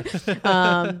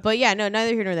 But yeah, no,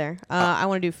 neither here nor there. I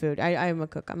want to do food. I'm a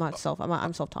cook. I'm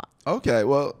self-taught. Okay,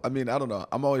 well, I mean, I don't know.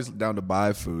 I'm always down to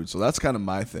buy food, so that's kind of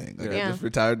my thing. Like, Yeah. I just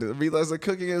retired to realize that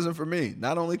cooking isn't for me.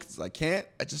 Not only because I can't,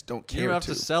 I just don't You care don't have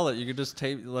to sell it. You could just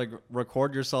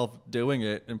record yourself doing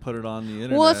it and put it on the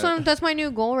internet. Well, that's my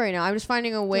new goal right now. I'm just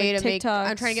finding a way Like to make.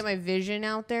 I'm TikToks. trying to get my vision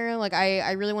out there. Like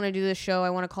I really want to do this show. I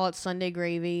want to call it Sunday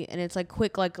Gravy, and it's like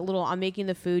quick, like a little. I'm making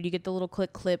the food. You get the little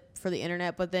quick clip for the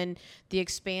internet, but then the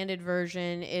expanded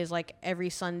version is like every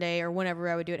Sunday or whenever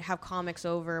I would do it, have comics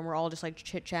over, and we're all just like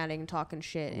chit chatting and talking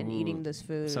shit and eating this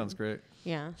food. Sounds great.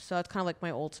 Yeah, so that's kind of like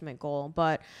my ultimate goal,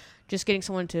 but just getting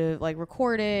someone to like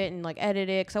record it and like edit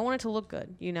it because I want it to look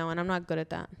good, you know, and I'm not good at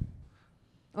that.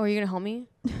 Oh, are you gonna help me?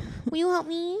 Will you help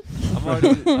me? I'm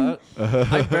already.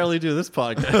 I barely do this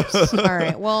podcast. All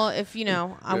right. Well, if you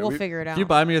know, I Yeah, will we- figure it If out. you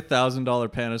buy me $1,000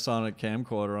 Panasonic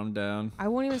camcorder, I'm down. I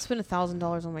won't even spend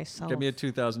 $1,000 on myself. Get me a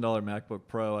 $2,000 MacBook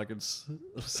Pro. I could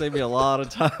save me a lot of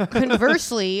time.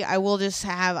 Conversely, I will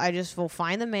I just will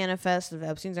find the manifest of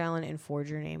Epstein's Island and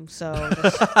forge your name. So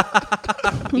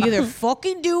just either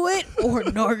fucking do it or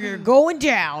no, you're going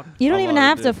down. You don't I'm even already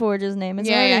have to did. forge his name. It's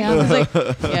Yeah, already yeah. on He was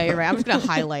like, yeah, you're right. I'm just gonna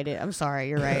highlight it. I'm sorry.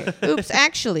 You're right. Oops,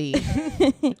 actually.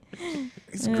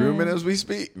 He's grooming as we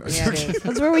speak. No, Yeah, it is.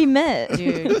 That's where we met.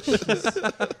 Dude,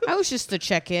 jeez. I was just the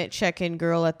check-in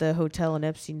girl at the hotel in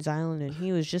Epstein's Island, and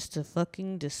he was just a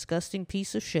fucking disgusting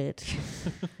piece of shit.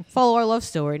 Follow our love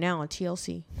story now on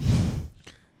TLC.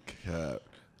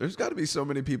 There's got to be so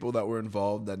many people that were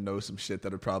involved that know some shit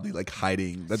that are probably like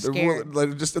hiding that they're Scared.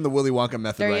 like, just in the Willy Wonka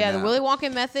method right now. The Willy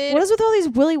Wonka method. What is with all these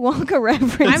Willy Wonka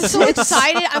references? I'm so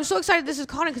excited. I'm so excited this is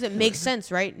caught because it makes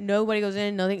sense, right? Nobody goes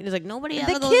in. Nothing. It's like nobody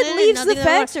ever The goes kid in. leaves the nothing ever-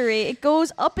 factory. It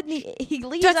goes up in the. He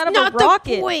leaves That's out of not a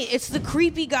rocket. the point. It's the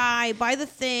creepy guy by the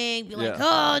thing. Be like,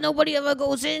 Yeah. oh, nobody ever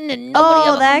goes in and nobody Oh,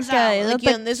 ever that comes guy. out. Like, That's yeah,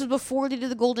 the- and this was before they did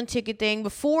the golden ticket thing.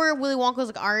 Before Willy Wonka was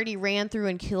like already ran through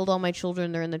and killed all my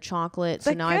children. They're in the chocolate. So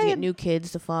That now I have to guy- get new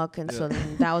kids to fuck. And so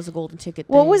then that was the golden ticket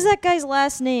thing. What was that guy's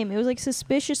last name? It was like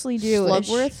suspiciously Jewish.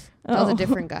 Slugworth? That was Oh. a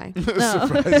different guy.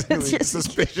 Surprisingly, Just-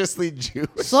 suspiciously Jewish.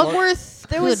 Slugworth.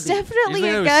 There was could be. He's definitely the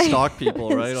a guy who guy. stalked people,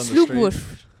 right, on the street. Slugworth.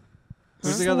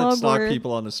 Who's the guy that stalked Slugworth.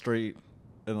 people on the street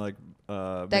and like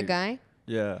That guy?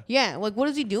 Yeah. Yeah, like what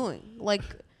is he doing? Like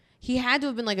he had to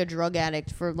have been like a drug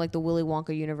addict for like the Willy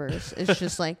Wonka universe. It's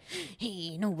just like,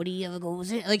 hey, nobody ever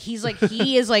goes in. Like he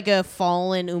is like a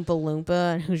fallen Oompa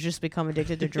Loompa who's just become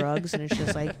addicted to drugs, and it's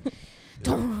just like,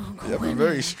 don't go You have a in.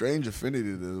 very strange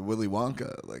affinity to Willy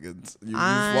Wonka. Like you've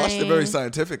watched it very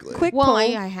scientifically. Quick Well, poll.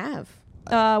 I have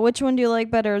Which one do you like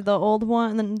better, the old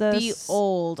one and the the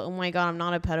old. Oh my god, I'm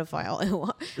not a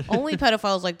pedophile. Only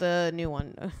pedophiles like the new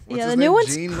one. What's yeah, his the new name?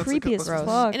 one's Gene? What's the creepy co- as what's his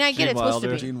fuck. And I get Gene it's supposed Wilder.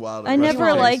 to be. Gene Wilder. I Rest never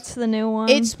in peace. liked the new one.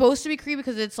 It's supposed to be creepy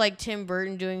because it's like Tim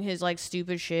Burton doing his like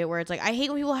stupid shit where it's like I hate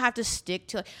when people have to stick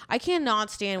to. I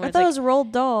cannot stand when I it's thought like it was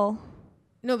Roald Dahl.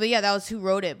 no, but yeah, that was who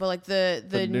wrote it. But like the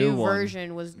The new new one.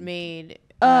 version was made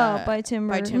By Tim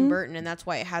by Burton. Tim Burton, and that's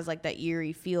why it has like that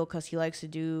eerie feel because he likes to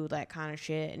do that kind of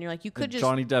shit. And you're like, you could just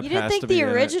Johnny Depp You didn't has think to be the in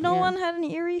it. original Yeah. one had an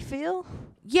eerie feel?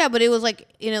 yeah, but it was like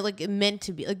like it meant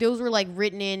to be like those were like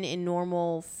written in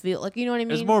normal feel, like you know what I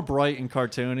mean? It's more bright and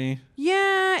cartoony.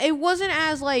 Yeah, it wasn't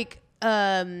as like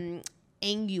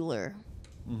angular.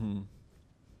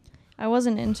 I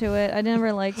wasn't into it. I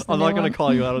never liked the I'm new not gonna one.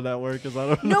 call you out on that word because I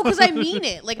don't know. No, because I mean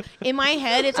it. Like in my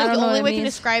head, it's I like don't the know only what way it I can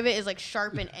means. describe it is like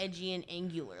sharp and edgy and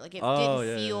angular. Like it Oh, didn't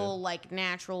yeah, feel yeah. like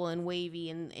natural and wavy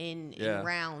and Yeah.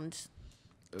 round.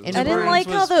 was And I didn't Burns like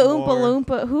how was the Oompa more-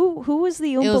 Loompa. Who was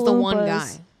the Oompa Loompas? It was the one guy.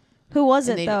 Who was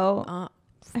And it they- though? I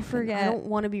I forget. don't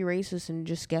want to be racist and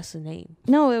just guess the name.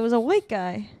 No, it was a white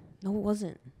guy. No, it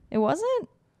wasn't. It wasn't.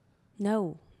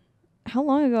 No. How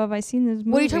long ago have I seen this movie?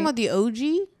 What are you talking about? The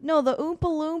OG? No, the Oompa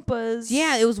Loompas.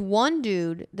 Yeah, it was one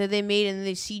dude that they made and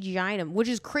they CGI'd him, which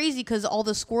is crazy because all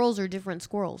the squirrels are different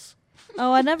squirrels.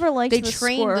 Oh, I never liked They the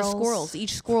trained squirrels. the squirrels.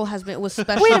 Each squirrel was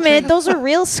special. Wait a minute, those are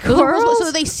real Those are real- squirrels?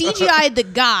 So they CGI'd the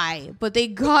guy, but they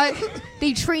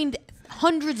trained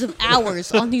hundreds of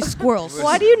hours on these squirrels.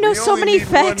 Why do you know We so only many need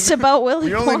facts one- about Willy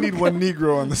We Wonka? only need one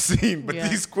Negro on the scene, but Yeah.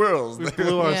 these squirrels. We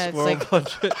blew our Yeah, it's squirrel like-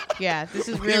 budget. Yeah, this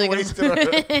is We really good.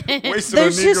 wasted wasted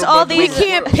There's our just Negro all budget We these- on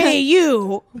can't squirrels. pay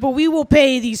you, but we will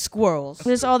pay these squirrels.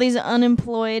 There's all these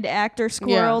unemployed actor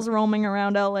squirrels roaming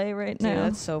around LA right Dude, now.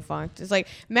 that's so fucked. It's like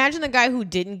imagine the guy who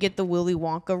didn't get the Willy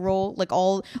Wonka role, like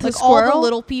all the squirrel?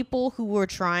 little people who were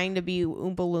trying to be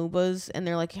Oompa Loompas, and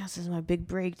they're like, "Yes, this is my big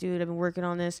break, dude. I've been working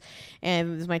on this, and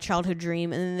it's my childhood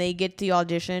dream." And then they get the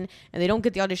audition, and they don't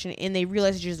get the audition, and they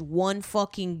realize it's just one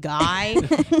fucking guy,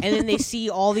 and then they see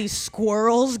all these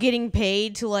squirrels getting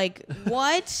paid to like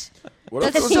what? What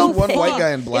if That's it was so just one white fucked.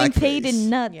 guy in Getting paid in blackface?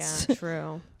 nuts. Yeah,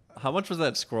 true. How much was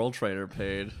that squirrel trainer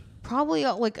paid? Probably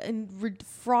like a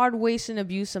fraud, waste, and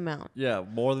abuse amount. Yeah,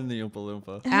 more than the Oompa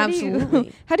Loompa. How do you-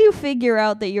 Absolutely. How do you figure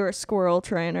out that you're a squirrel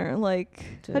trainer? Like,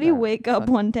 Dude, how do you I- wake up fuck.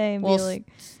 one day and Well, be like,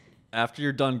 After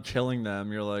you're done killing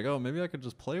them, you're like, oh, maybe I could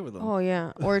just play with them. Oh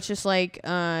yeah, or it's just like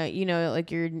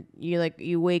like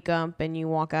you wake up and you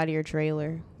walk out of your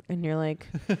trailer and you're like,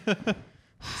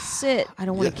 sit? I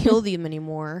don't want to kill them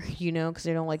anymore, because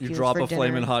they don't like You food drop for a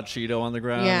flaming dinner. hot Cheeto on the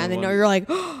ground. Yeah, and then one- you're like,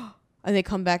 and they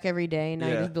come back every day, and now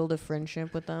you Yeah. just build a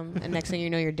friendship with them. And next thing you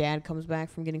know, your dad comes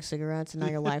back from getting cigarettes, and now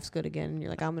your life's good again. And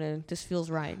you're like, this feels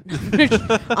right.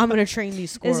 I'm gonna train these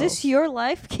Is squirrels. this your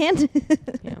life, Ken?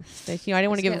 Yeah, I didn't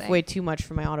want to Just give kidding. away too much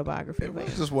for my autobiography, It but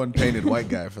was just one painted white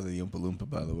guy for the Oompa Loompa,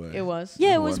 by the way. it was.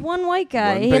 Yeah, it was one white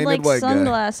guy. one He had painted like white guy.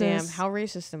 sunglasses. Damn, how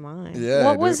racist am I? Yeah.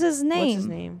 What dude. was his name? What's his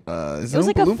name? It's It was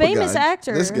an like a Oompa Loompa famous guy.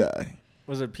 actor. This guy.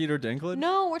 Was it Peter Dinklage?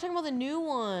 No, we're talking about the new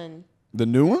one. The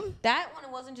new one? That one,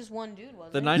 it wasn't just one dude,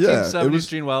 was The it? 1970s was-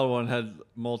 Gene Wilder one had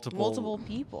Multiple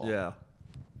people. Yeah.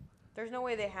 There's no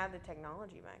way they had the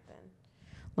technology back then.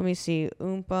 Let me see.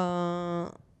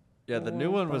 Oompa. Yeah, the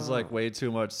new one was like way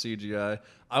too much CGI.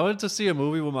 I went to see a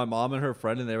movie with my mom and her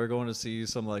friend, and they were going to see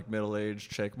some like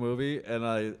middle-aged chick movie. And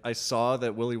I saw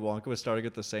that Willy Wonka was starting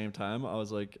at the same time. I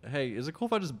was like, "Hey, is it cool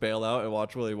if I just bail out and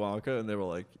watch Willy Wonka?" And they were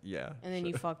like, "Yeah." And then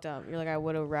you fucked up. You're like, I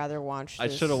would have rather watched I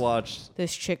this, should have watched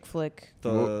this chick flick. the,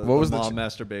 What the was the mom ch-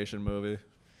 masturbation movie.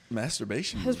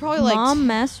 masturbation. It was probably like Mom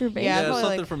masturbation. Yeah, Yeah, probably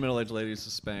something like- for middle-aged ladies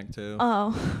to spank too.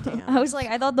 Oh, Damn. I was like,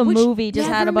 I thought the Which movie just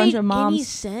had a never bunch made of Any moms.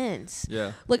 sense?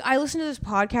 Yeah. Like I listened to this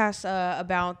podcast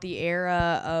about the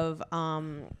era of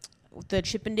the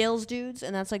Chippendales dudes,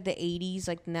 and that's like the 80s,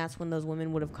 like, and that's when those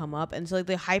women would have come up, and so like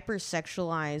they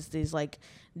hypersexualize these like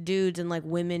dudes and like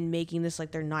women making this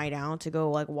like their night out to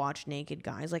go like watch naked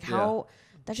guys. Like how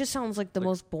that just sounds like the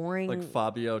most boring. Like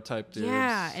Fabio type dudes.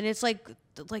 Yeah, and it's like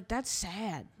that's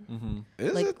sad.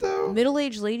 Is Like it though?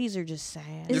 middle-aged ladies are just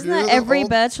sad. Isn't you're that the every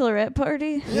old- bachelorette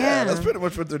party? Yeah, Yeah. that's pretty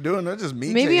much what they're doing. They're just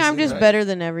meat. Maybe I'm chasing, just right? better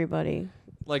than everybody.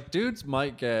 Like dudes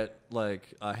might get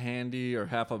like a handy or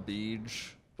half a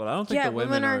beach, but I don't think Yeah, the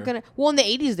women aren't are gonna. Well, in the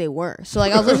 80s they were. So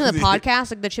like I was listening to the podcast,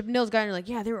 like the Chippendales guy, and they're like,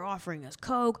 yeah, they were offering us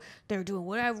coke. They were doing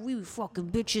whatever. We were fucking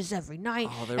bitches every night.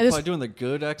 Oh, they And were this- probably doing the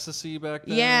good ecstasy back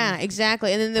then. yeah,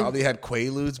 exactly. And then the Probably had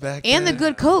Quaaludes back and the then.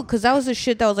 good coke, because that was the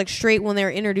shit that was like straight when they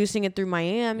were introducing it through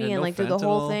Miami Yeah, and no like through the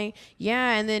whole fentanyl. thing.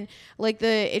 Yeah, and then like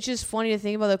it's just funny to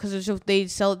think about that because they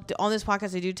sell on this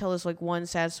podcast. They do tell us like one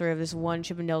sad story of this one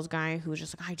Chippendales guy who was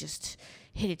just like, I just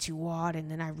hit it too hard, and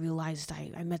then I realized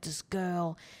I met this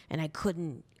girl and I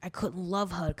couldn't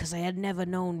love her because I had never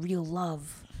known real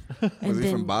love. Was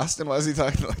he from Boston? Why is he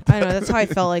talking like that? I don't know. That's how I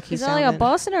felt like he Is that sounded. like a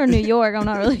Boston or New York? I'm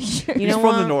not really sure. You He's know from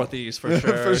what? the Northeast for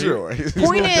sure. For sure. He's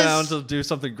Point moved is- down to do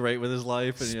something great with his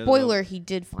life. And he ended Spoiler: he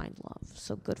did find love,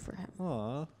 so good for him. up-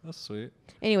 Aw, that's sweet.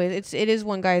 Anyways, it is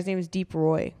one guy. His name is Deep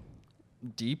Roy.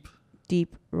 Deep.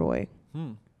 Deep Roy.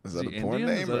 Is that he a porn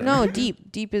Indian? name? Is that- No,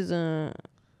 Deep. Deep is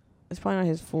it's probably not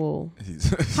his full.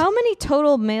 How many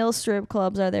total male strip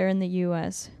clubs are there in the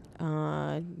U.S.?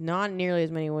 Not nearly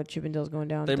as many what Chippendales going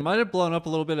down. They might have blown up a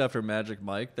little bit after Magic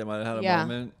Mike. They might have had a Yeah.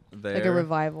 moment there. like a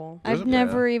revival. I've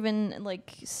never even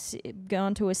like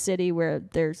gone to a city where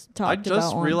there's I talked about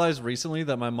just one. realized recently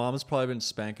that my mom's probably been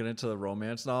spanking into the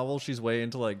romance novel. She's way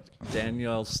into like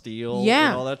Danielle Steele Yeah,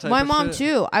 and all that type my of mom shit.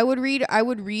 too. I would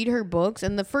read her books,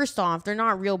 and the first off, they're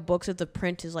not real books if the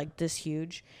print is like this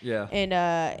huge. Yeah.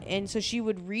 And so she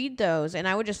would read those, and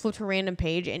I would just flip to a random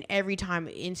page, and every time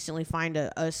instantly find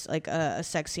a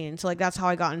sex scene. So like that's how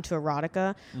I got into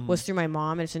erotica was through my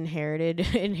mom. It's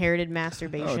inherited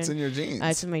masturbation. Oh, it's in your genes.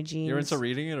 It's in my genes. You're into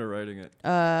reading it or writing it?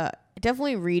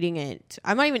 Definitely reading it.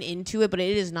 I'm not even into it, but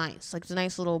it is nice. Like it's a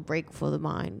nice little break for the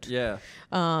mind. Yeah.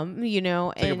 You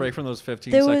know, Take a and break from those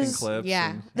 15 There second was- clips.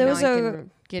 yeah, and- There now was I a-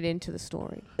 can get into the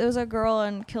story. There was a girl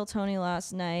in Kill Tony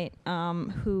last night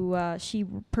who she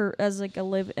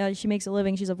she makes a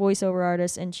living. She's a voiceover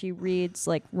artist and she reads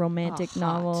like romantic hot.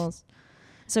 novels.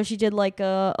 So she did like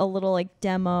a little like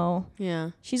demo. Yeah.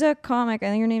 She's a comic. I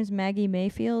think her name's Maggie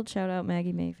Mayfield. Shout out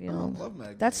Maggie Oh, Mayfield. love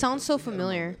Maggie. That sounds so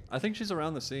familiar. I think she's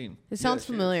around the scene. It sounds she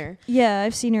is. familiar. Yeah,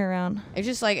 I've seen her around. It's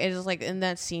just like in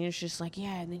that scene. It's just like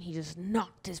yeah, and then he just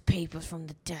knocked his papers from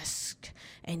the desk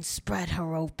and spread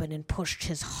her open and pushed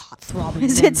his hot throbbing.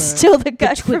 Is member it still the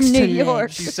guy from betwixt New her York?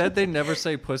 legs. She said they never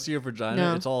say pussy or vagina.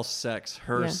 No. It's all sex.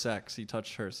 Her Yeah. sex. He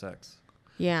touched her sex.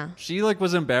 Yeah. She like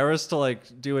was embarrassed to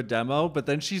like do a demo, but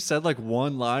then she said like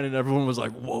one line and everyone was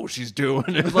like, "Whoa, she's doing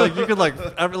it!" Like you could like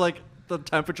the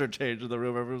temperature changed in the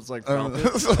room. Everyone was like, felt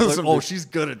it. Like, "Oh, she's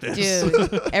good at this."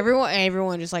 Dude,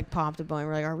 everyone just like popped a bone.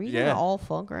 We're like, are we Yeah. gonna all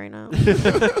fuck right now?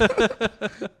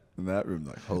 in that room,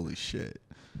 like, holy shit.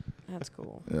 That's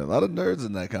cool. Yeah, a lot of nerds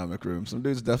in that comic room. Some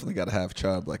dudes definitely got to have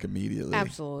chub like immediately.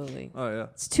 Absolutely. Oh yeah.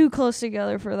 It's too close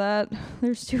together for that.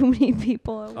 There's too many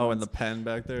people. At Oh, once. and the pen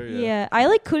back there. Yeah. Yeah, I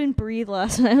like couldn't breathe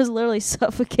last night. I was literally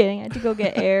suffocating. I had to go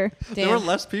get air. There were Damn.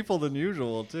 less people than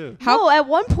usual too. No, at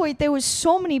one point there was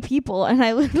so many people, and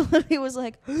I literally was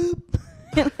like, and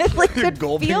I like could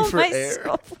Gulping feel for air.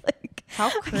 myself like How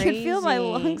I crazy. could feel my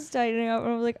lungs tightening up,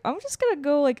 and I was like, I'm just gonna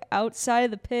go like outside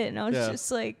of the pit, and I was Yeah.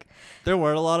 just like, There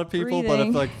weren't a lot of people, but if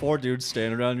Breathing. like four dudes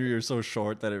stand around you, you're so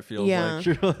short that it feels Yeah. like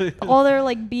you're like. all their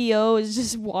like bo is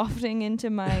just wafting into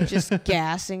my. Just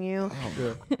gassing you.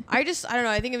 Yeah. I don't know.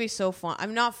 I think it'd be so fun.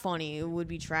 I'm not funny. It would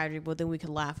be tragic, but then we could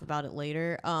laugh about it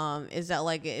later. Is that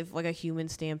like if like a human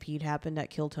stampede happened at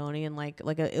Kill Tony and it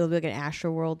would be like an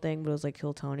Astro World thing, but it was like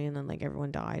Kill Tony and then like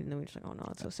everyone died and then we were just like, oh no,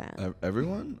 it's so sad.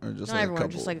 Everyone or just Not like everyone, a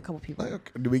couple? just like a couple people. Like,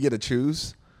 okay, do we get to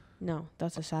choose? No,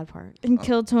 that's the sad part. and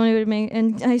Kill Tony would make,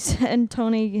 and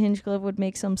Tony Hinchcliffe would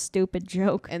make some stupid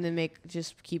joke. And then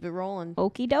just keep it rolling.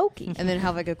 Okie dokie. And then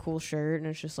have like a cool shirt and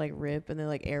it's just like rip and then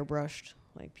like airbrushed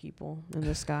like people in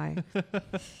the sky.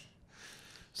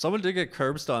 Someone did get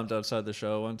curb stomped outside the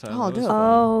show one time. Oh, That was dope. fun.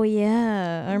 Oh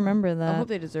yeah, I remember I that. hope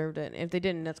they deserved it. If they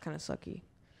didn't, that's kind of sucky.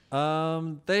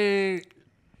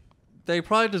 They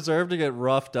probably deserve to get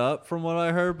roughed up, from what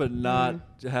I heard, but not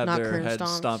have Not their curb heads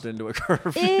stomps. stomped into a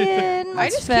curve. And I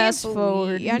let's just fast can't forward.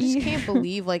 believe, yeah, I just can't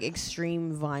believe like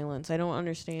extreme violence. I don't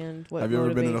understand what. Have you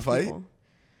ever been in a motivates fight? people.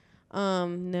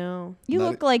 No. You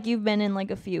Not look like you've been in like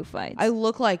a few fights. I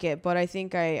look like it, but I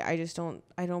think I just don't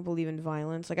believe in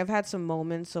violence. Like I've had some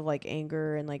moments of like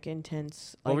anger and like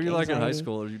intense. What were you like in high anxiety.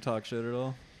 school? Did you talk shit at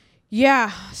all?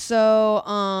 Yeah. So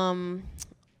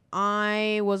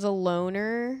I was a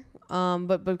loner.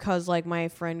 But because like my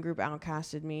friend group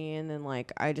outcasted me, and then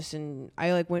like I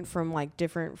like went from like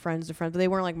different friends to friends, but they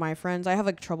weren't like my friends. I have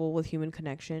like trouble with human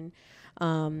connection.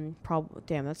 Damn,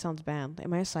 that sounds bad.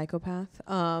 Am I a psychopath?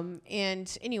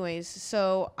 And anyways,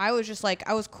 so I was just like,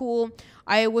 I was cool.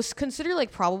 I was considered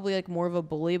like probably like more of a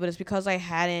bully, but it's because I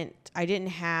didn't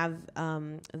have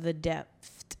the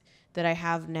depth that I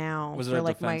have now. Was for it a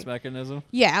like defense mechanism?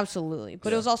 Yeah, absolutely. But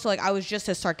Yeah. it was also like I was just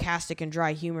as sarcastic and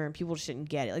dry humor, and people just didn't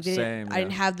get it. Like I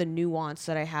didn't have the nuance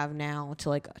that I have now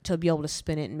to be able to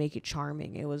spin it and make it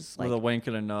charming. It was like With a wink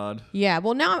and a nod. yeah.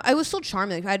 Well, now I was still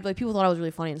charming. Like people thought I was really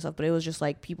funny and stuff, but it was just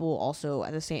like people also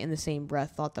in the same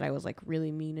breath thought that I was like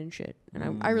really mean and shit,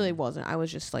 and I really wasn't. I was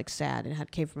just like sad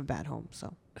and came from a bad home.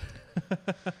 So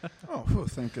Oh,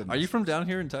 thank goodness. Are you from down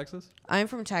here in Texas? I'm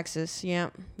from Texas.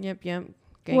 Yep.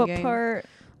 Gang, what gang. part?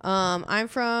 I'm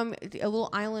from a little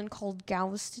island called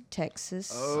Galveston,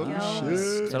 Texas. Oh, Yo.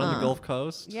 Is shit. that on the Gulf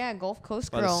Coast? Yeah, Gulf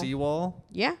Coast By the girl. seawall?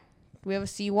 Yeah. We have a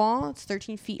seawall. It's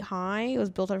 13 feet high. It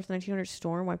was built after the 1900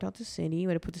 storm, wiped out the city.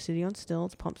 We had to put the city on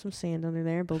stilts, pump some sand under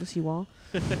there, build a seawall.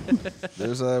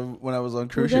 There's when I was on We're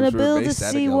cruise gonna ships, we were build a based out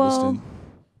of seawall. Galveston. What'd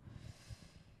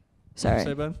you Sorry.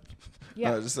 say, Ben?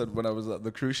 Yeah. No, I just said when I was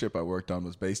the cruise ship I worked on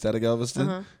was based out of Galveston.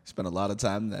 Uh-huh. Spent a lot of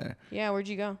time there. Yeah, where'd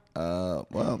you go?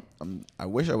 Well, I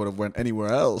wish I would have went anywhere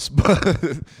else,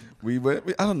 but we went.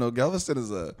 I don't know. Galveston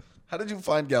is a. How did you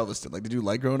find Galveston? Like, did you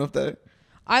like growing up there?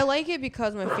 I like it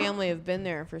because my family have been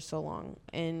there for so long.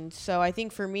 And so I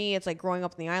think for me, it's like growing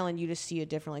up on the island, you just see it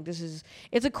different. Like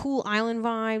it's a cool island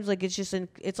vibes. Like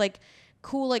it's like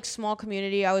cool, like small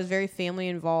community. I was very family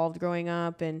involved growing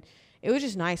up, and it was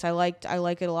just nice. I like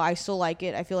it a lot. I still like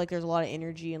it. I feel like there's a lot of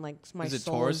energy and like my Is it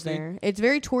soul is touristy? there. It's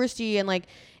very touristy and like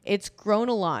it's grown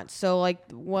a lot. So like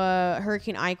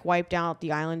Hurricane Ike wiped out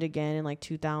the island again in like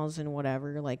 2000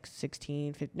 whatever, like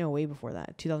 16, 15, no, way before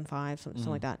that, 2005, something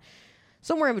like that.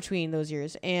 Somewhere in between those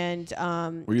years. And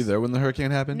Were you there when the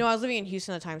hurricane happened? no, I was living in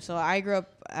Houston at the time. So I grew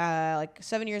up like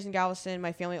 7 years in Galveston.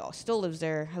 My family still lives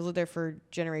there, has lived there for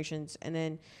generations. And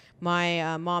then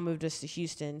my mom moved us to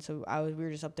Houston, so we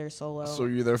were just up there solo. So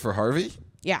you were there for Harvey?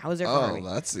 Yeah, I was there for Oh, Harvey.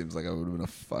 that seems like I would have been a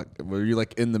fuck. Were you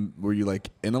like in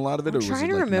a lot of it? I'm or was trying it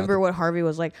to like remember nothing? what Harvey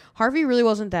was like. Harvey really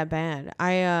wasn't that bad.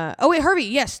 Oh wait, Harvey.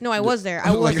 Yes, no, I was there. I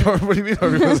was. Like, what do you mean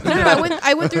Harvey wasn't? No,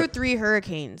 I went through 3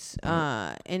 hurricanes.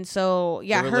 And so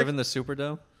yeah, You ever live in the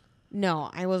Superdome? No,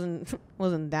 I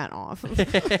wasn't that off.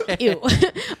 Ew,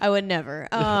 I would never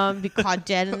be caught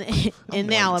dead in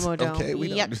the Alamo Dome. Okay, we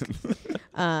Yep.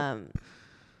 don't.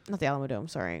 Not the Alamo Dome.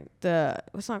 Sorry,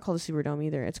 it's not called the Superdome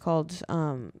either. It's called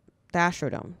the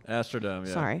Astrodome. Astrodome,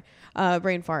 yeah. Sorry,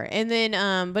 brain fart. And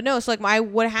then, but no, so like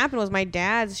what happened was my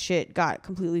dad's shit got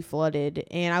completely flooded,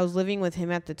 and I was living with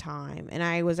him at the time, and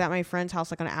I was at my friend's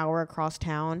house like an hour across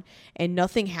town, and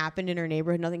nothing happened in her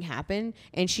neighborhood. Nothing happened,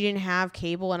 and she didn't have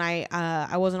cable, and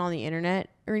I wasn't on the internet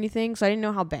or anything, so I didn't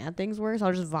know how bad things were. So I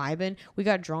was just vibing. We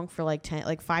got drunk for like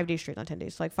 5 days straight, not 10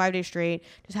 days, so like 5 days straight,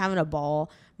 just having a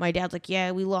ball. My dad's like,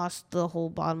 yeah, we lost the whole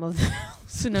bottom of the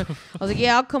house. And I was like,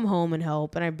 yeah, I'll come home and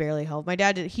help. And I barely helped. My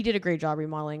dad did a great job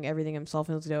remodeling everything himself,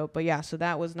 and it was dope. But yeah, so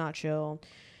that was not chill.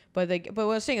 But what I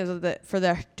was saying is that for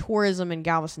the tourism in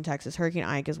Galveston, Texas, Hurricane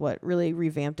Ike is what really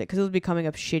revamped it, because it was becoming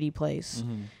a shitty place.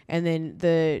 Mm-hmm. And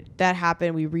then that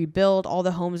happened. We rebuilt all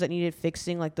the homes that needed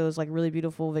fixing, like those like really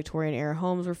beautiful Victorian era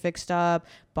homes were fixed up,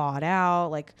 bought out.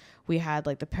 Like we had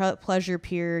like the pleasure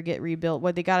pier get rebuilt.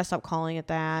 What they got to stop calling it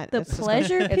that. The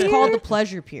pleasure pier? It's called the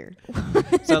pleasure pier.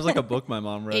 Sounds like a book my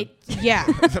mom read. Yeah.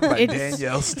 By It's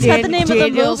Danielle Is that the name of the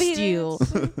Danielle movie? Steele.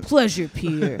 Pleasure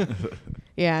pier.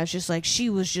 Yeah, it's just like she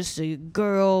was just a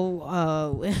girl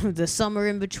the summer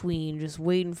in between, just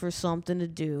waiting for something to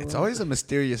do. It's always a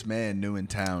mysterious man new in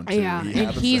town. Too. Yeah, he and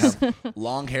happens he's- to have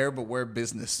long hair but wear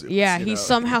business suits. Yeah, you he's know?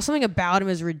 somehow something about him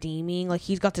is redeeming. Like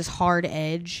he's got this hard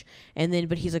edge,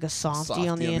 but he's like a softy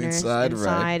on the inside,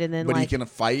 right. and then but like, he can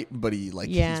fight. But he's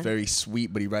Yeah. very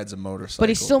sweet. But he rides a motorcycle. but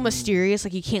he's still mysterious.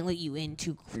 Like he can't let you in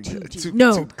too too-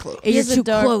 no. too close. If He has you're a too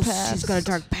dark close, past. he's got a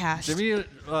dark past. Jimmy,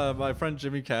 my friend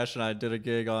Jimmy Cash and I did a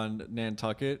gig on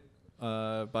Nantucket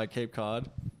by Cape Cod.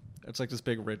 It's like this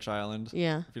big rich island.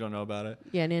 Yeah. If you don't know about it.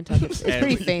 Yeah, Nantucket. It's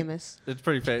pretty famous. It's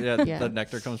pretty famous. Yeah, Yeah. the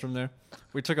nectar comes from there.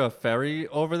 We took a ferry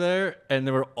over there, and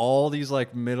there were all these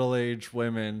like middle-aged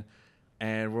women,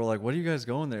 and we're like, "What are you guys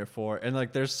going there for?" And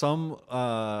like, there's some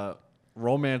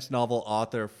romance novel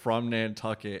author from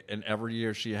Nantucket, and every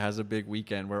year she has a big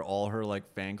weekend where all her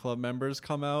like fan club members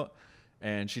come out.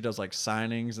 And she does like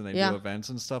signings and they Yeah. do events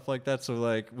and stuff like that. So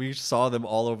like we saw them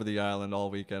all over the island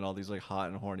all weekend, all these like hot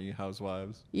and horny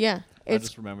housewives. Yeah. I It's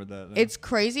just remembered that. it's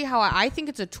crazy how I think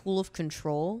it's a tool of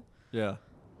control. yeah.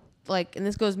 Like, and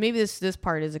this goes, maybe this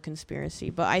part is a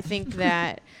conspiracy, but I think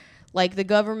that like the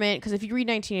government, because if you read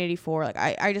 1984, like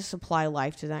I just apply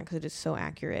life to that because it is so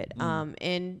accurate.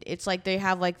 And it's like they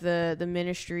have like the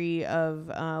ministry of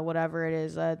whatever it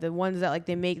is, the ones that like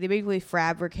they basically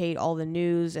fabricate all the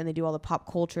news and they do all the pop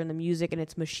culture and the music, and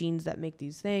it's machines that make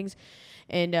these things.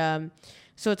 And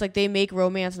so it's like they make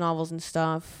romance novels and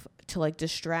stuff to like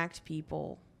distract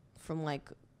people from like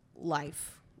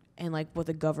life and like what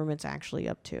the government's actually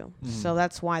up to. So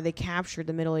that's why they captured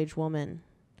the middle-aged woman.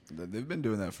 They've been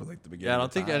doing that for like the beginning. Yeah, I don't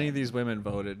of think time. any of these women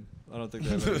voted. I don't think they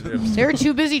have anything to do. They were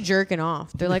too busy jerking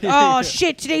off. They're like, oh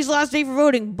shit, today's the last day for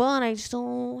voting, but I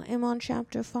still am on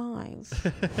chapter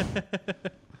 5.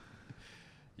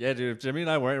 Yeah, dude, if Jimmy and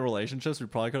I weren't in relationships, we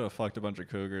probably could have fucked a bunch of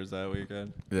cougars that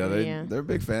weekend. Yeah, Yeah. they're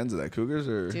big fans of that. Cougars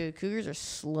are Dude, cougars are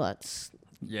sluts.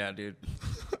 Yeah, dude.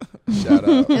 shout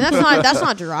out. And that's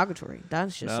not derogatory.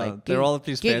 That's just No, like they're get- all at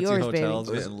these get fancy yours, hotels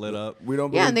baby. getting lit up. We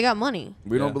don't. Yeah, Believe, and they got money.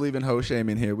 we don't Yeah. believe in hoe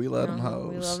shaming here. We let them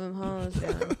hoes. We love them hoes.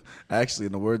 Yeah. Actually,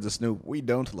 in the words of Snoop, we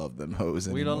don't love them hoes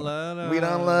We anymore. don't let 'em. We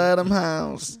don't let them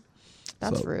hoes.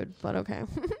 That's So- rude, but okay.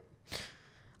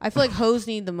 I feel like hoes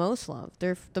need the most love.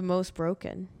 They're the most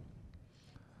broken.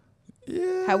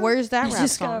 Yeah. Where's that It rap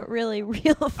just song? got really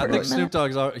real for I a think Snoop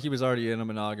minute. Dogg's he was already in a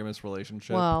monogamous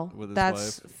relationship Well, with his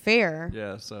that's wife. fair,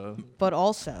 Yeah, so but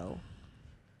also,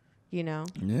 you know,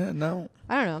 Yeah, no.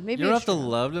 I don't know. Maybe you don't it's have to true.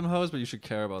 love them hoes, but you should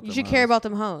care about them. You should care hoes. about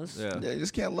them hoes. Yeah. Yeah, you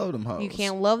just can't love them hoes. You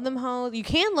can't love them hoes. You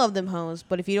can love them hoes,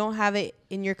 but if you don't have it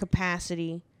in your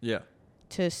capacity Yeah.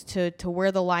 to wear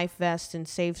the life vest and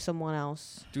save someone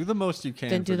else, Do the most you can.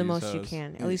 then do for the these most you hoes.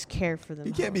 can. At least care for them.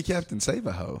 You can't be hoes. Captain Save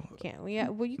a hoe. Can't. Well, yeah.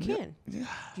 Well, you can. Yeah.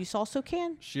 You also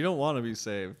can. She don't want to be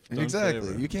saved. Don't Exactly.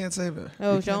 save her. You can't save her.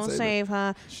 Oh, You can't don't save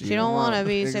her. She don't want want to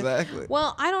be saved. Exactly.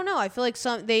 Well, I don't know. I feel like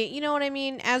you know what I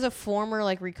mean? As a former,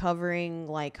 like, recovering,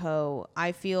 like, hoe,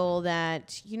 I feel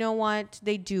that, you know what?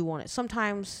 They do want it.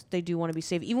 Sometimes they do want to be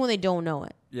saved, even when they don't know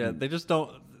it. Yeah, they just don't.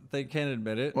 They can't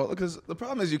admit it. Well, because the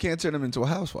problem is you can't turn them into a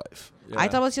housewife. Yeah. I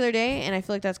thought about this the other day, and I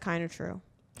feel like that's kind of true.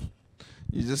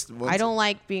 You just. I don't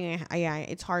like being,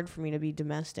 it's hard for me to be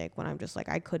domestic when I'm just like,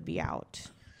 I could be out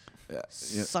Yeah.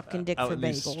 sucking dick Out for in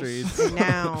these bagels. streets. And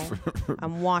now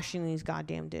I'm washing these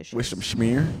goddamn dishes. Wish them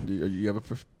schmear. Do you have a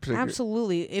particular?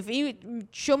 Absolutely. If you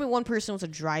show me one person with a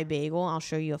dry bagel, I'll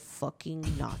show you a fucking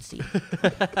Nazi.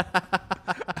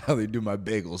 How they do my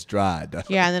bagels dry.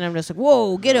 Yeah, and then I'm just like,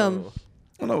 whoa, get him.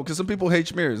 Oh, no, because some people hate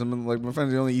schmears. I mean, like my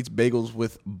friend, he only eats bagels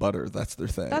with butter. That's their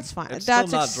thing. That's fine. It's That's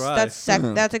still not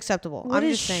dry. that's acceptable. What I'm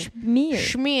is just saying. schmear?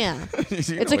 Schmear. You It's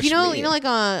know like a you know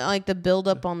schmear. like the build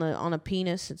up on a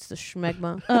penis. It's the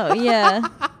schmegma. Oh yeah.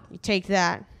 You take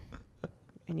that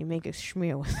and you make a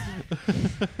schmear with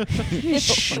it. You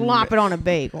slop it on a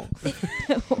bagel.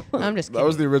 I'm just kidding. That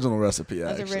was the original recipe.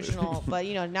 That's Actually. original, but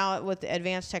you know now with the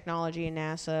advanced technology in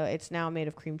NASA, it's now made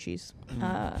of cream cheese.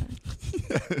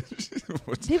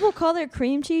 People call their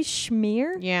cream cheese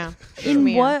schmear. Yeah, In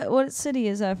schmear. what city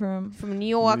is that from? From New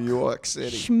York. New York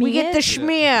City. Schmear. We get the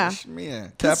schmear.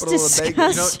 Schmear. That's Capital of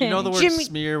bagels. You know the word Jimmy-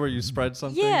 smear where you spread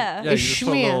something? Yeah. Yeah, you It's just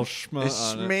put a schmear. little schma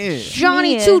It's on it. schmear.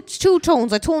 Johnny Schmear. two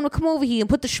tones. I told him to come over here and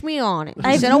put the schmear on it. He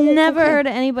I've said, "Oh, never okay." heard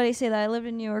anybody say that. I lived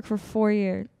in New York for 4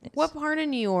 years. What part of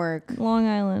New York? Long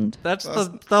Island. That's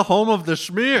the home of the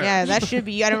schmear. Yeah, that should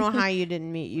be. I don't know how you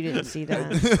didn't see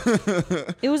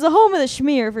that. It was the home of the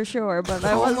schmear for sure, but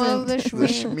I Home wasn't. of the The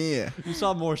schmear. schmear. You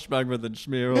saw more smegma than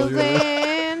schmear. The while you-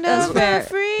 land That's of fair. the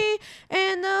free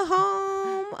and the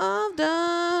home of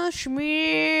the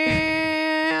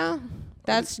schmear.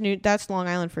 That's new. That's Long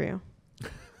Island for you.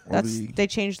 They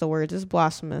changed the words. It's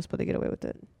blasphemous, but they get away with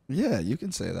it. Yeah, you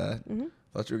can say that. Mm-hmm.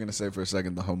 Thought you were gonna say for a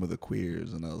second the home of the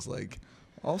queers, and I was like,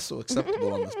 also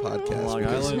acceptable on this podcast. Long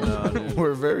because Island? No, dude.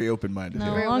 we're very open-minded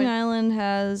No, here. Long Island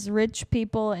has rich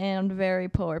people and very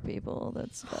poor people.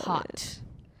 That's about it. Hot.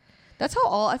 That's how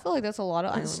all. I feel like that's a lot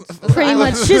of islands. Pretty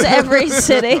much just every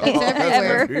city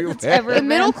everywhere. ever. It's ever The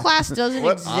middle been. class doesn't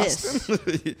What, exist.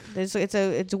 Austin? It's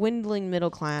a dwindling middle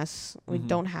class. We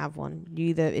don't have one.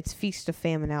 It's feast or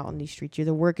famine out on these streets. You're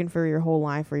either working for your whole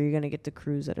life or you're gonna get to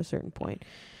cruise at a certain point.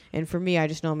 And for me, I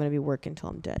just know I'm going to be working until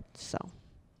I'm dead. So.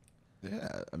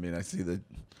 Yeah, I mean, I see that.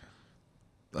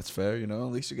 That's fair, you know.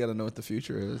 At least you got to know what the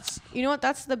future is. You know what?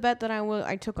 That's the bet that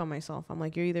I took on myself. I'm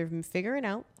like, you're either figuring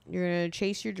out, you're gonna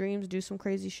chase your dreams, do some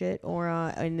crazy shit, or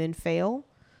and then fail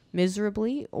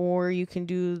miserably, or you can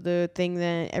do the thing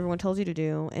that everyone tells you to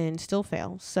do and still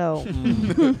fail. So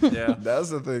Yeah. That's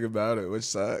the thing about it, which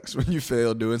sucks when you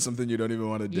fail doing something you don't even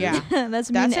want to do. yeah, That's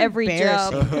me in That's every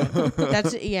job.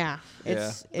 that's yeah.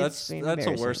 It's That's a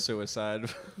embarrassing. worse suicide.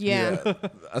 Yeah.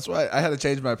 That's why I had to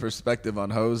change my perspective on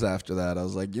hoes after that. I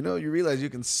was like, you know, you realize you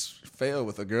can fail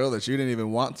with a girl that you didn't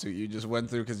even want to. You just went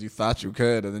through because you thought you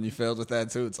could, and then you failed with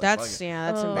that too. It's like, That's fuck it.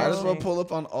 that's Oh. Might as well embarrassing. pull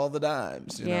up on all the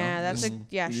dimes. You Yeah, know? that's Just- you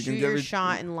can shoot give your it-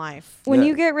 shot in life. When Yeah.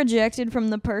 you get rejected from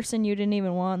the person you didn't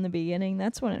even want in the beginning,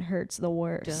 that's when it hurts the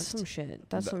worst. That's some shit.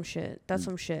 That's some shit. That's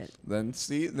some shit. Then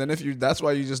that's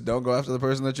why you just don't go after the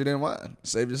person that you didn't want.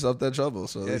 Save yourself that trouble.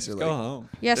 So at Yeah, least just you're go like, home.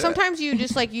 Yeah, sometimes you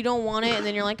just like you don't want it, and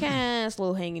then you're like, it's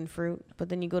low hanging fruit. But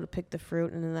then you go to pick the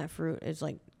fruit, and then that fruit is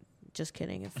like, just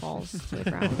kidding, it falls to the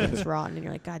ground and it's rotten, and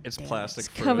you're like, God It's damn plastic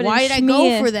it. fruit. covered in Why did I go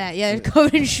schmear. for that? Yeah, it's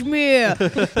covered in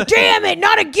schmear. Damn it,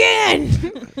 not again.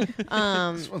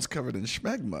 this one's covered in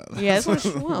schmegma. Yeah, this one's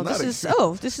well. Not This a-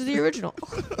 is this is the original.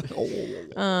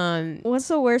 What's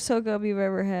the worst hookup you've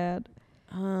ever had?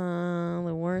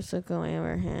 The worst hookup I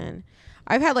ever had.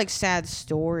 I've had like sad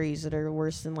stories that are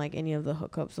worse than like any of the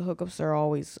hookups. The hookups are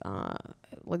always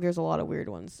like there's a lot of weird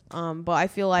ones. But I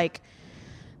feel like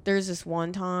there's this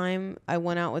one time I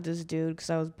went out with this dude because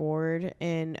I was bored,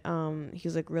 and he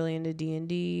was like really into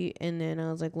D&D, and then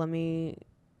I was like, let me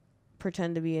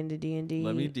pretend to be into D&D.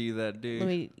 Let me do that,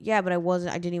 dude. Yeah, but I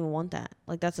wasn't. I didn't even want that.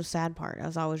 Like that's the sad part.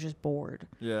 I was just bored.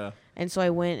 Yeah. And so I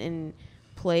went and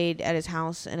played at his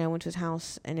house, and I went to his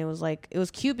house, and it was like, it was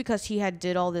cute because he had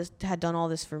done all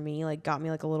this for me, like got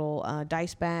me like a little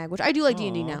dice bag, which I do like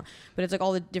D&D Aw. now, but it's like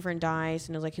all the different dice,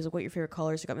 and it was like, he's like, what are your favorite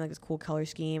colors? So he got me like this cool color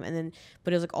scheme, and then,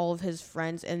 but it was like all of his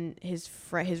friends and his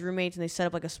roommates, and they set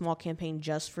up like a small campaign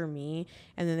just for me,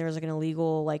 and then there was like an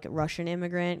illegal like Russian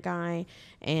immigrant guy,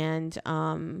 and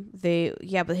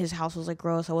but his house was like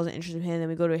gross. I wasn't interested in him. Then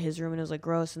we go to his room, and it was like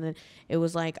gross, and then it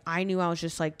was like, I knew I was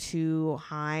just like too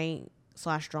high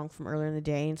 / drunk from earlier in the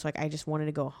day, and so like I just wanted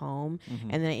to go home,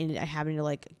 and then I ended up having to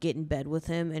like get in bed with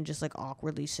him and just like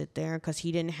awkwardly sit there because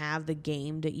he didn't have the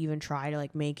game to even try to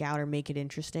like make out or make it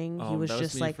interesting. Oh, He was that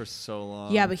just me like, for so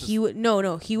long. yeah, but Just- he would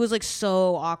no, he was like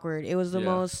so awkward. It was the Yeah.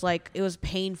 most like, it was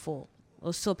painful. It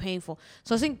was so painful.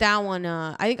 So I think that one,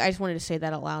 I think I just wanted to say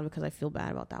that out loud because I feel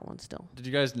bad about that one still. Did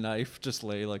you guys knife just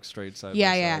lay like straight side?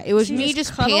 Yeah, by yeah. side? It was You me just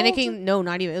just cuddled? panicking. No,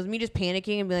 not even. It was me just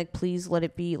panicking and be like, please let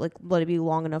it be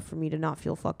long enough for me to not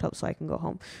feel fucked up so I can go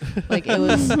home. Like it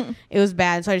was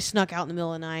bad. So I just snuck out in the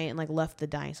middle of the night and like left the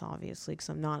dice, obviously, because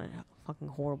I'm not a fucking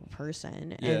horrible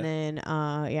person. Yeah. And then,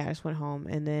 I just went home.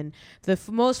 And then the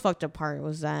most fucked up part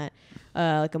was that,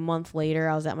 like a month later,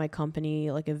 I was at my company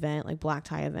like event, like black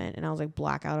tie event, and I was like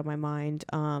black out of my mind,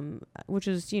 which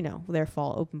is, their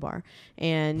fault, open bar.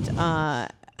 And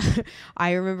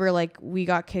I remember like we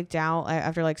got kicked out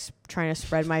after like trying to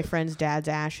spread my friend's dad's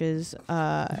ashes.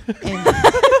 And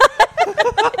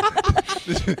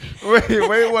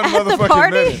wait one motherfucking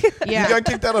party? minute. Yeah. You got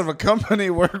kicked out of a company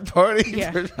work party?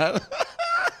 Yeah.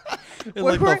 In,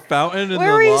 like Where- the fountain in Where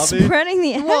the were you lobby. spreading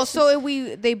the well, ashes?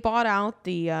 so they bought out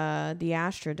the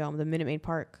Astrodome, the Minute Maid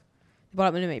Park. They bought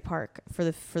out Minute Maid Park for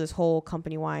this whole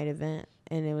company wide event,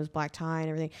 and it was black tie and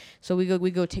everything. So we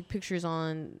go take pictures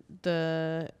on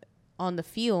the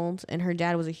field, and her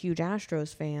dad was a huge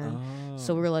Astros fan.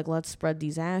 So we were like, let's spread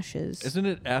these ashes. Isn't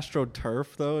it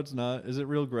AstroTurf though? It's not. Is it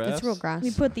real grass? It's real grass.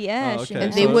 we put the ash okay. in.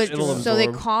 And So they would, it'll so they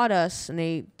absorb. caught us, and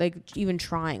they like even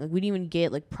trying, like we didn't even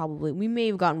get like probably we may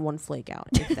have gotten one flake out,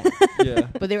 if that. Yeah.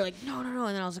 But they were like, no,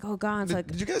 and then I was like, oh god, it's like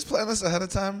Did you guys plan this ahead of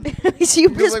time? So you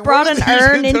Because, just like, brought where an did you-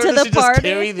 urn into did the she just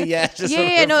carry party. the ashes of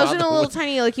yeah, her no, it was in a father little with-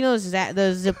 tiny, like the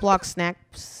Ziploc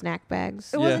snack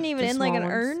bags. It Yeah. wasn't even The in like an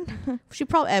small ones. urn. She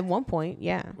probably at one point,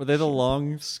 yeah. Were they the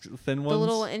long, thin ones? The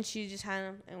little, and she just had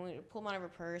them, and we pulled them out of her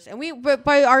purse. And but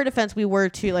by our defense, we were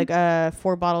too like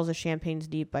 4 bottles of champagne's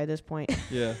deep by this point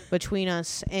Yeah. between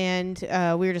us, and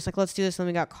we were just like, let's do this. And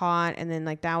then we got caught, and then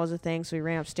like that was the thing. So we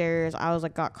ran upstairs. I was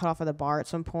like got cut off at the bar at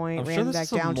some point. I'm sure ran there's back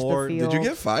some down to more- the Did field. Did you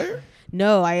get fired?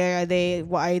 No,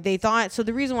 they thought so.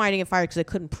 The reason why I didn't get fired because I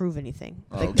couldn't prove anything.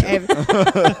 Oh, Like,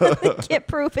 okay. Can't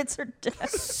prove it's her death.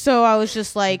 so I was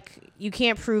just like, you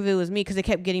can't prove it was me because they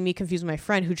kept getting me confused with my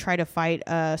friend who tried to fight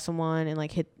someone and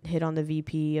like hit on the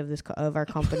VP of our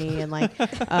company and like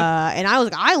and I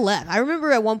was like, I left. I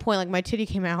remember at one point like my titty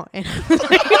came out and I was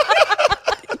like,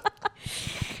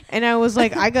 And I was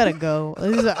like, I gotta go.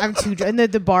 I'm too drunk. And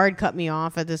the bar had cut me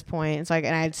off at this point. It's like,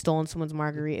 and I had stolen someone's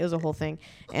margarita. It was a whole thing.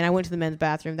 And I went to the men's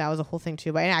bathroom. That was a whole thing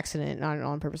too, by an accident, not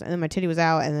on purpose. And then my titty was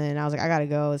out. And then I was like, I gotta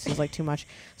go. This is like too much.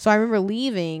 So I remember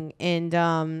leaving,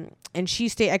 and she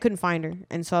stayed. I couldn't find her,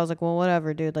 and so I was like, well,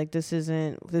 whatever, dude. Like this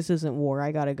isn't war.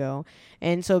 I gotta go.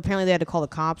 And so apparently they had to call the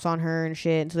cops on her and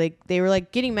shit. And so they were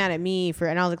like getting mad at me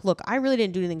and I was like, look, I really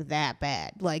didn't do anything that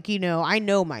bad. Like, you know, I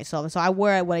know myself. And so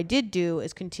what I did do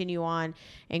is continue on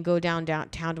and go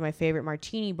downtown to my favorite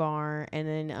martini bar, and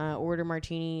then order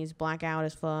martinis, black out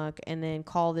as fuck, and then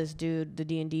call this dude, the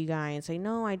D&D guy, and say,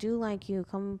 no, I do like you.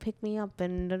 Come pick me up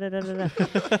and da da da da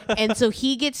da. And so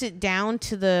he gets it down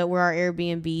to where our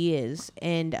Airbnb is,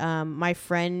 and I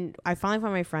finally found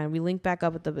my friend. We linked back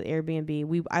up at the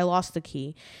Airbnb. I lost the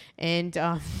key, and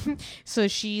so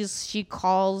she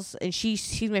calls and she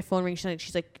sees my phone ring.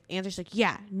 She's like answers like,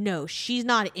 yeah, no, she's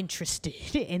not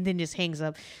interested, and then just hangs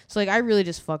up. So like I really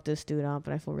just fucked this dude up,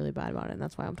 and I feel really bad about it, and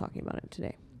that's why I'm talking about it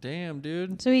today. Damn,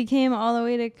 dude. So he came all the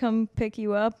way to come pick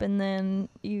you up, and then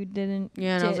you didn't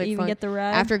and I was like, even get the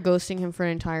ride? After ghosting him for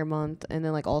an entire month, and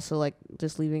then like also like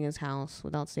just leaving his house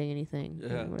without saying anything,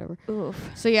 and whatever.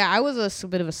 Oof. So yeah, I was a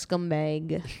bit of a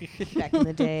scumbag back in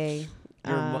the day.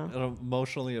 You're an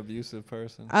emotionally abusive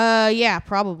person. Yeah,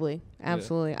 probably.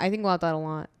 Absolutely. I think about that a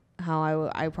lot. How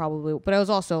I probably, but I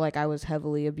was also like, I was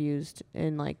heavily abused,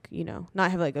 and like, you know, not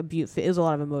heavily like abuse. It was a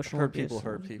lot of emotional abuse.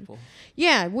 Hurt people.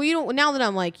 Yeah. Well, you know, now that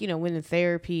I'm like, you know, went in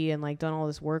therapy and like done all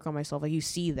this work on myself, like you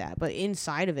see that, but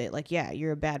inside of it, like, yeah,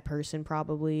 you're a bad person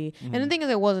probably. Mm-hmm. And the thing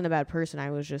is, I wasn't a bad person. I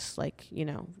was just like, you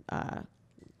know,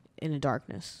 in a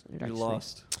darkness. You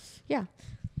lost. Yeah.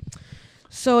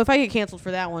 So if I get canceled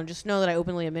for that one, just know that I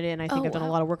openly admit it, and I think I've done a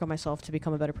lot of work on myself to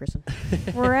become a better person.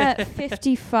 We're at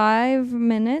 55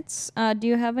 minutes. Do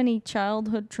you have any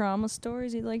childhood trauma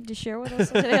stories you'd like to share with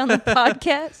us today on the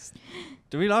podcast?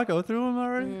 Did we not go through them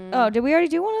already? Oh, did we already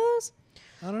do one of those?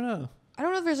 I don't know. I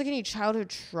don't know if there's like any childhood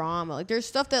trauma. Like there's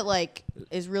stuff that like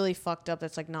is really fucked up.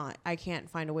 That's like I can't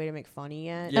find a way to make funny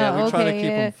yet. Yeah, we try to keep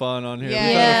them fun on here.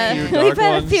 Yeah. We've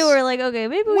had a few where like, okay,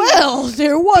 maybe we. Well,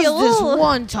 there was this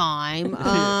one time.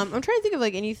 I'm trying to think of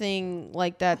like anything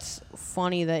like that's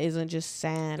funny that isn't just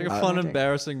sad. Like a fun,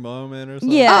 embarrassing moment or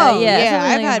something. Yeah,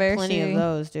 I've had plenty of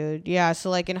those, dude. Yeah, so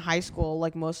like in high school,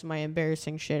 like most of my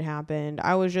embarrassing shit happened.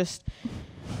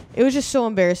 It was just so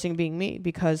embarrassing being me,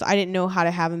 because I didn't know how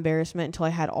to have embarrassment until I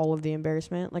had all of the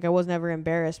embarrassment. Like I was never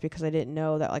embarrassed because I didn't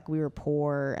know that like we were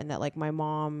poor, and that like my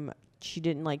mom, she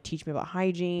didn't like teach me about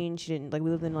hygiene. She didn't like, we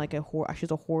lived in like she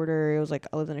was a hoarder. It was like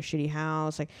I lived in a shitty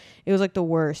house. Like it was like the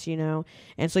worst, you know?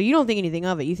 And so you don't think anything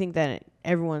of it. You think that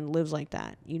everyone lives like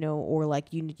that, you know, or like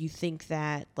you think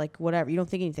that like whatever, you don't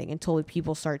think anything until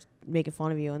people start making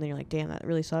fun of you, and then you're like, damn, that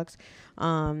really sucks.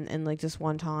 And like this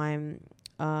one time,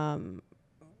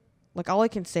 like all I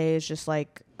can say is just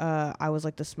like I was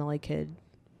like the smelly kid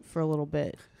for a little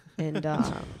bit, and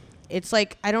it's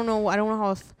like I don't know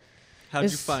how. How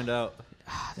did you find out?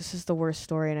 This is the worst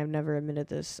story, and I've never admitted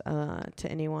this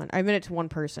to anyone. I admitted it to one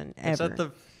person ever. It's at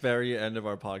the very end of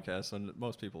our podcast, and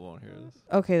most people won't hear this.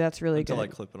 Okay, that's really good. Until I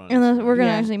clip it on. Unless we're gonna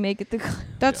actually make it the clip.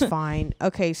 That's fine.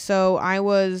 Okay, so I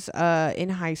was in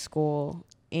high school,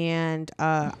 and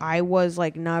I was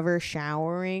like never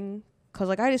showering, cause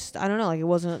like I don't know, like it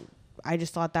wasn't. I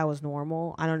just thought that was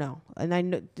normal. I don't know. And I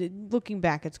know, looking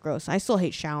back, it's gross. I still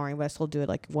hate showering, but I still do it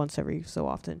like once every so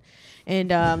often.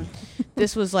 And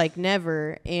this was like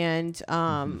never. And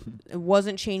it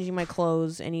wasn't changing my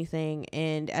clothes, anything.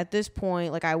 And at this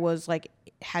point, like I was like,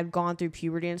 had gone through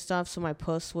puberty and stuff. So my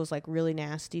puss was like really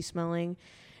nasty smelling.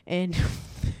 And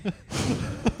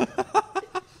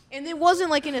and it wasn't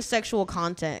like in a sexual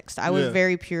context. I was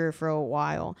very pure for a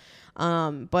while.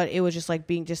 But it was just like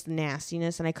being just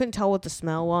nastiness, and I couldn't tell what the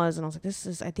smell was, and I was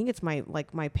like, I think it's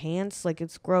my pants, like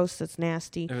it's gross, it's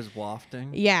nasty. It was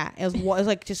wafting. Yeah, it was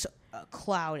like just a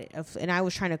cloud and I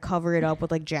was trying to cover it up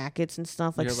with like jackets and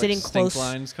stuff, like sitting like close.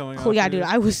 Lines coming yeah, dude,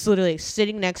 I was literally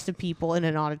sitting next to people in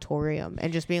an auditorium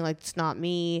and just being like, it's not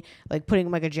me, like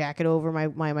putting like a jacket over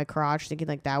my crotch, thinking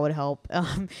like that would help.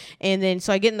 And then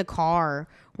so I get in the car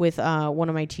with one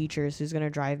of my teachers who's gonna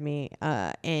drive me,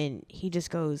 and he just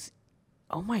goes,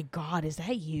 oh my God, is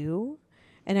that you?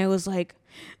 And I was like,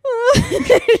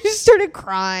 I just started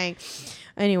crying.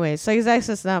 Anyways, so I guess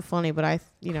it's not funny, but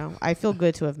I feel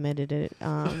good to have admitted it.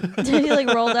 Did you like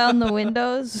roll down the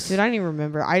windows? Dude, I don't even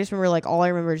remember. I just remember like all I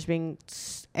remember is being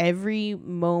every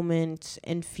moment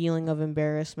and feeling of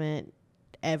embarrassment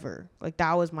ever. Like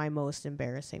that was my most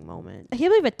embarrassing moment. I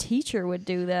can't believe a teacher would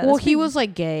do that. Well, he was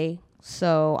like gay.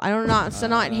 So I don't know. So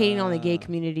not hating on the gay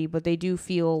community, but they do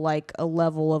feel like a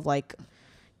level of like,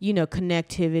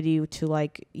 connectivity to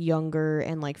like younger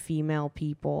and like female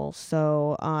people.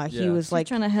 So he was He's like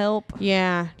trying to help.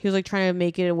 Yeah, he was like trying to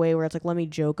make it a way where it's like, let me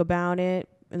joke about it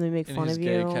and then make In fun his of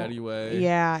gay you. catty way.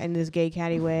 Yeah, in this gay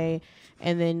catty way,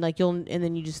 and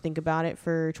then you just think about it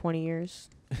for 20 years.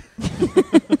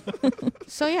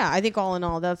 So yeah, I think all in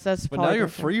all, that's. But probably now you're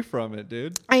the thing. free from it,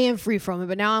 dude. I am free from it,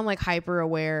 but now I'm like hyper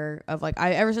aware of like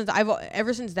ever since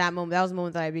that moment, that was the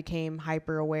moment that I became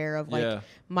hyper aware of like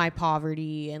my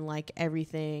poverty and like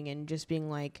everything, and just being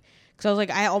like, because I was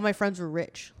like, all my friends were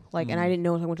rich, like, and I didn't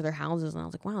know until I went to their houses, and I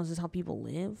was like, wow, is this how people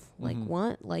live? Like,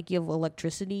 what? Like, you have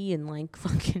electricity and like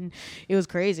fucking, it was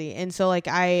crazy. And so like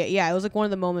it was like one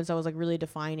of the moments that was like really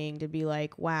defining to be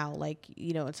like, wow, like,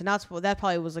 it's not, that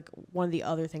probably was like one of the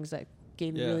other things that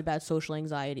gave me really bad social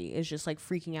anxiety, is just like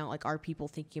freaking out, like, are people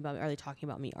thinking about me? Are they talking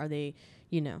about me? Are they,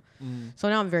 So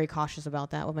now I'm very cautious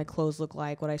about that, what my clothes look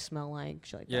like, what I smell like,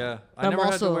 shit like that. I never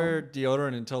had to wear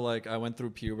deodorant until like I went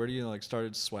through puberty and like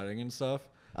started sweating and stuff.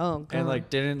 Oh, God. And like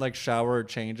didn't like shower or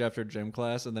change after gym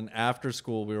class, and then after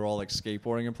school we were all like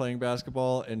skateboarding and playing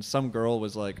basketball, and some girl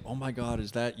was like, "Oh my God,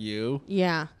 is that you?"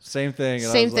 Yeah. Same thing. And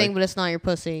Same thing, but it's not your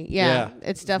pussy. Yeah,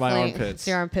 it's definitely my armpits. it's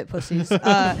your armpit pussies. Put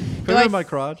it in my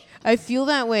crotch. I feel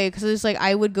that way because it's like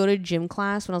I would go to gym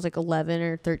class when I was like 11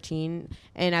 or 13,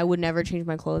 and I would never change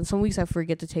my clothes. Some weeks I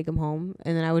forget to take them home,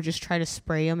 and then I would just try to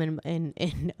spray them in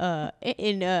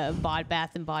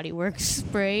Bath and Body Works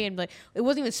spray, and like it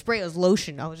wasn't even spray; it was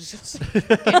lotion. I was just.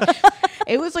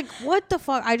 It was like, what the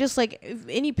fuck? I just like, if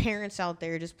any parents out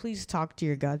there, just please talk to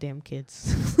your goddamn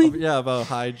kids. About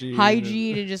hygiene.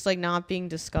 And just like not being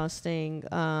disgusting.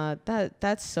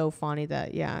 That's so funny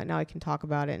that now I can talk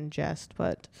about it and jest,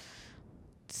 but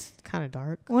it's kind of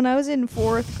dark. When I was in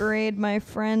 4th grade, my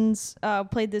friends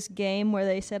played this game where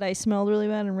they said I smelled really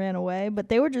bad and ran away, but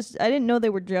they were I didn't know they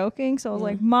were joking, so I was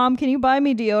like, Mom, can you buy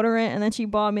me deodorant? And then she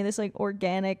bought me this like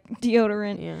organic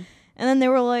deodorant. Yeah. And then they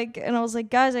were like, and I was like,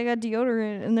 guys, I got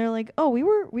deodorant. And they're like, oh, we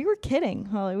were kidding,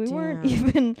 Holly. We weren't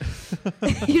even,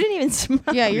 you didn't even smell.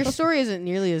 Yeah, your story isn't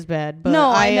nearly as bad. But no,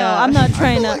 I know. I'm not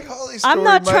trying to. Like Holly's I'm story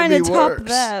not might trying to be top worse.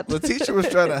 that. The teacher was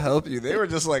trying to help you. They were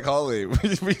just like, Holly,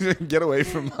 we didn't get away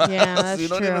from us. Yeah, that's you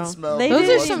don't true. even smell. They those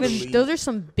didn't are even- those are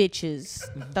some bitches.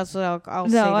 That's what I'll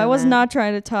say. No, I to was that. not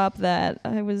trying to top that.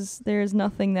 There's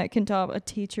nothing that can top a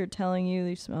teacher telling you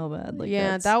you smell bad. Like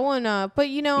Yeah, that's that one. But I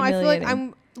feel like humiliating.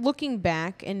 I'm looking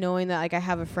back and knowing that like I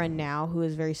have a friend now who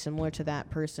is very similar to that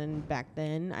person back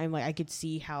then. I'm like, I could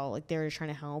see how like they were just trying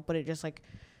to help, but it just like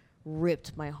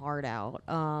ripped my heart out.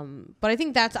 But I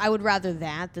think I would rather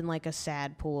that than like a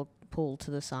sad pull to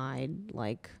the side,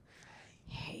 like,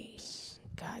 hey,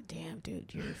 goddamn,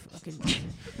 dude, you're fucking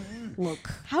look.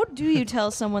 How do you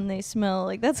tell someone they smell?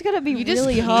 Like that's gotta be You just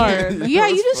really can't. hard. Yeah,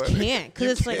 you That's just funny. can't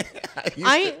because it's like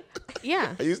I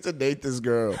yeah. used to date this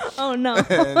girl. Oh no.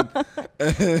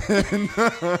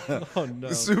 Oh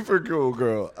no. Super cool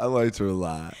girl. I liked her a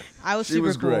lot. I was She super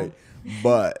was cool. great.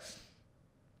 But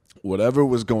whatever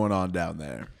was going on down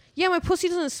there. Yeah, my pussy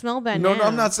doesn't smell bad No, now. no,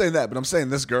 I'm not saying that, but I'm saying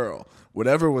this girl,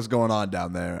 whatever was going on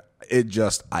down there,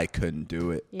 I couldn't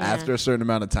do it. Yeah. After a certain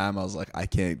amount of time, I was like, I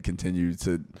can't continue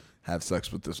to have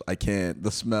sex with this. I can't.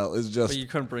 The smell is just. But you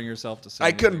couldn't bring yourself to say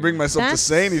I couldn't anything. bring myself to That's-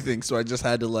 say anything, so I just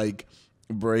had to like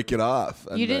break it off.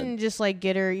 And You then- didn't just like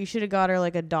get her. You should have got her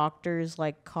like a doctor's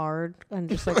like card and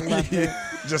just like left her.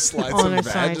 just slide on some her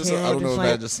side Vagisil. here, I don't know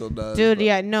just if like- Vagisil does. Dude, but-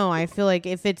 yeah, no, I feel like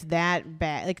if it's that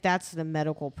bad, like that's the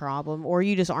medical problem, or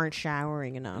you just aren't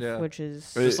showering enough, Yeah. which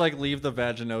is Right. Just like leave the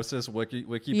vaginosis wiki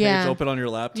Yeah. page open on your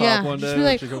laptop yeah. one day. Just be when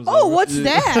like, she comes oh, over. what's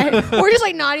that? Or just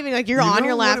like not even like you're You on know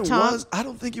your what it laptop. was? I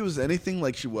don't think it was anything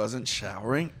like she wasn't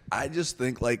showering. I just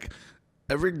think like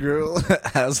every girl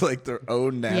has like their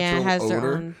own natural has their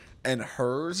odor. own. And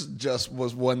hers just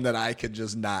was one that I could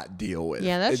just not deal with.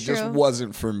 Yeah, that's it just true.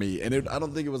 wasn't for me. And I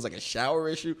don't think it was like a shower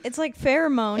issue. It's like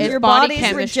pheromones. It's Your body body's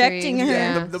chemistry. rejecting her.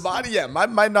 Yeah. The body, yeah. My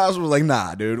nostrils was like,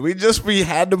 nah, dude. We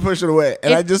had to push it away.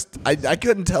 And I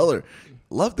couldn't tell her.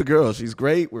 Love the girl. She's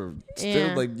great. We're still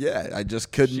Yeah. like, yeah, I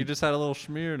just couldn't. She just had a little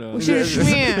smear nose. We should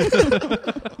have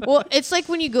schmeared. Well, it's like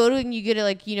when you go to and you get it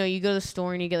like, you know, you go to the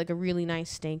store and you get like a really nice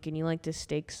steak and you like this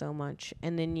steak so much,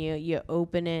 and then you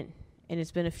open it and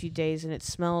it's been a few days and it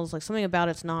smells like something about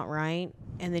it's not right,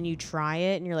 and then you try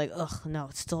it and you're like, ugh, no,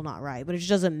 it's still not right, but it just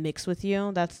doesn't mix with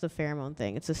you. That's the pheromone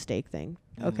thing. It's a steak thing.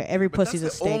 Okay, every But pussy's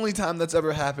that's a the steak. only time that's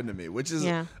ever happened to me, which is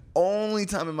Yeah. only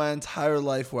time in my entire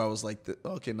life where I was like,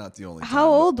 okay, not the only time. How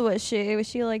but- old was she? Was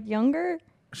she like younger?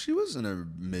 She was in her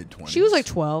mid-20s. She was like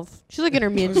 12. She's like in her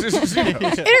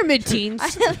mid-teens.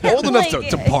 Old enough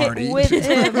to party. with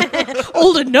him.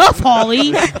 Old enough,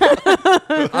 Holly.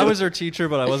 I was her teacher,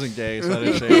 but I wasn't gay, so I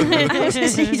didn't say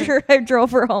anything. Teacher, I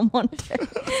drove her home one day.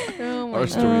 Oh my Our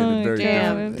story ended very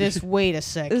Damn. differently. This. Wait a This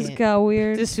second. got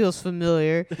weird. This feels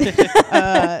familiar. No,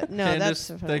 Candace,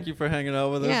 that's. thank you for hanging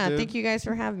out with us. Yeah, dude. thank you guys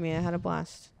for having me. I had a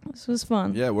blast. This was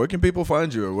fun. Yeah, where can people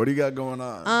find you, or what do you got going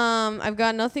on? I've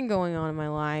got nothing going on in my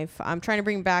life. I'm trying to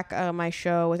bring back my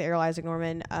show with Errol Isaac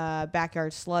Norman,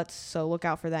 Backyard Sluts. So look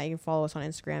out for that. You can follow us on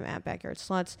Instagram at Backyard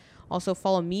Sluts. Also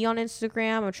follow me on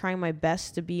Instagram. I'm trying my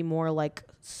best to be more like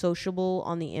sociable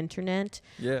on the internet.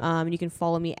 Yeah. You can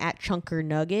follow me at Chunker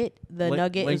Nugget. The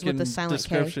nugget link is with the in silent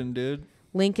description, K. dude.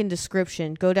 Link in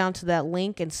description. Go down to that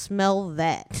link and smell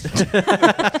that.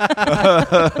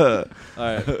 All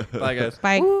right. Bye, guys.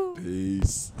 Bye.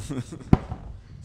 Peace.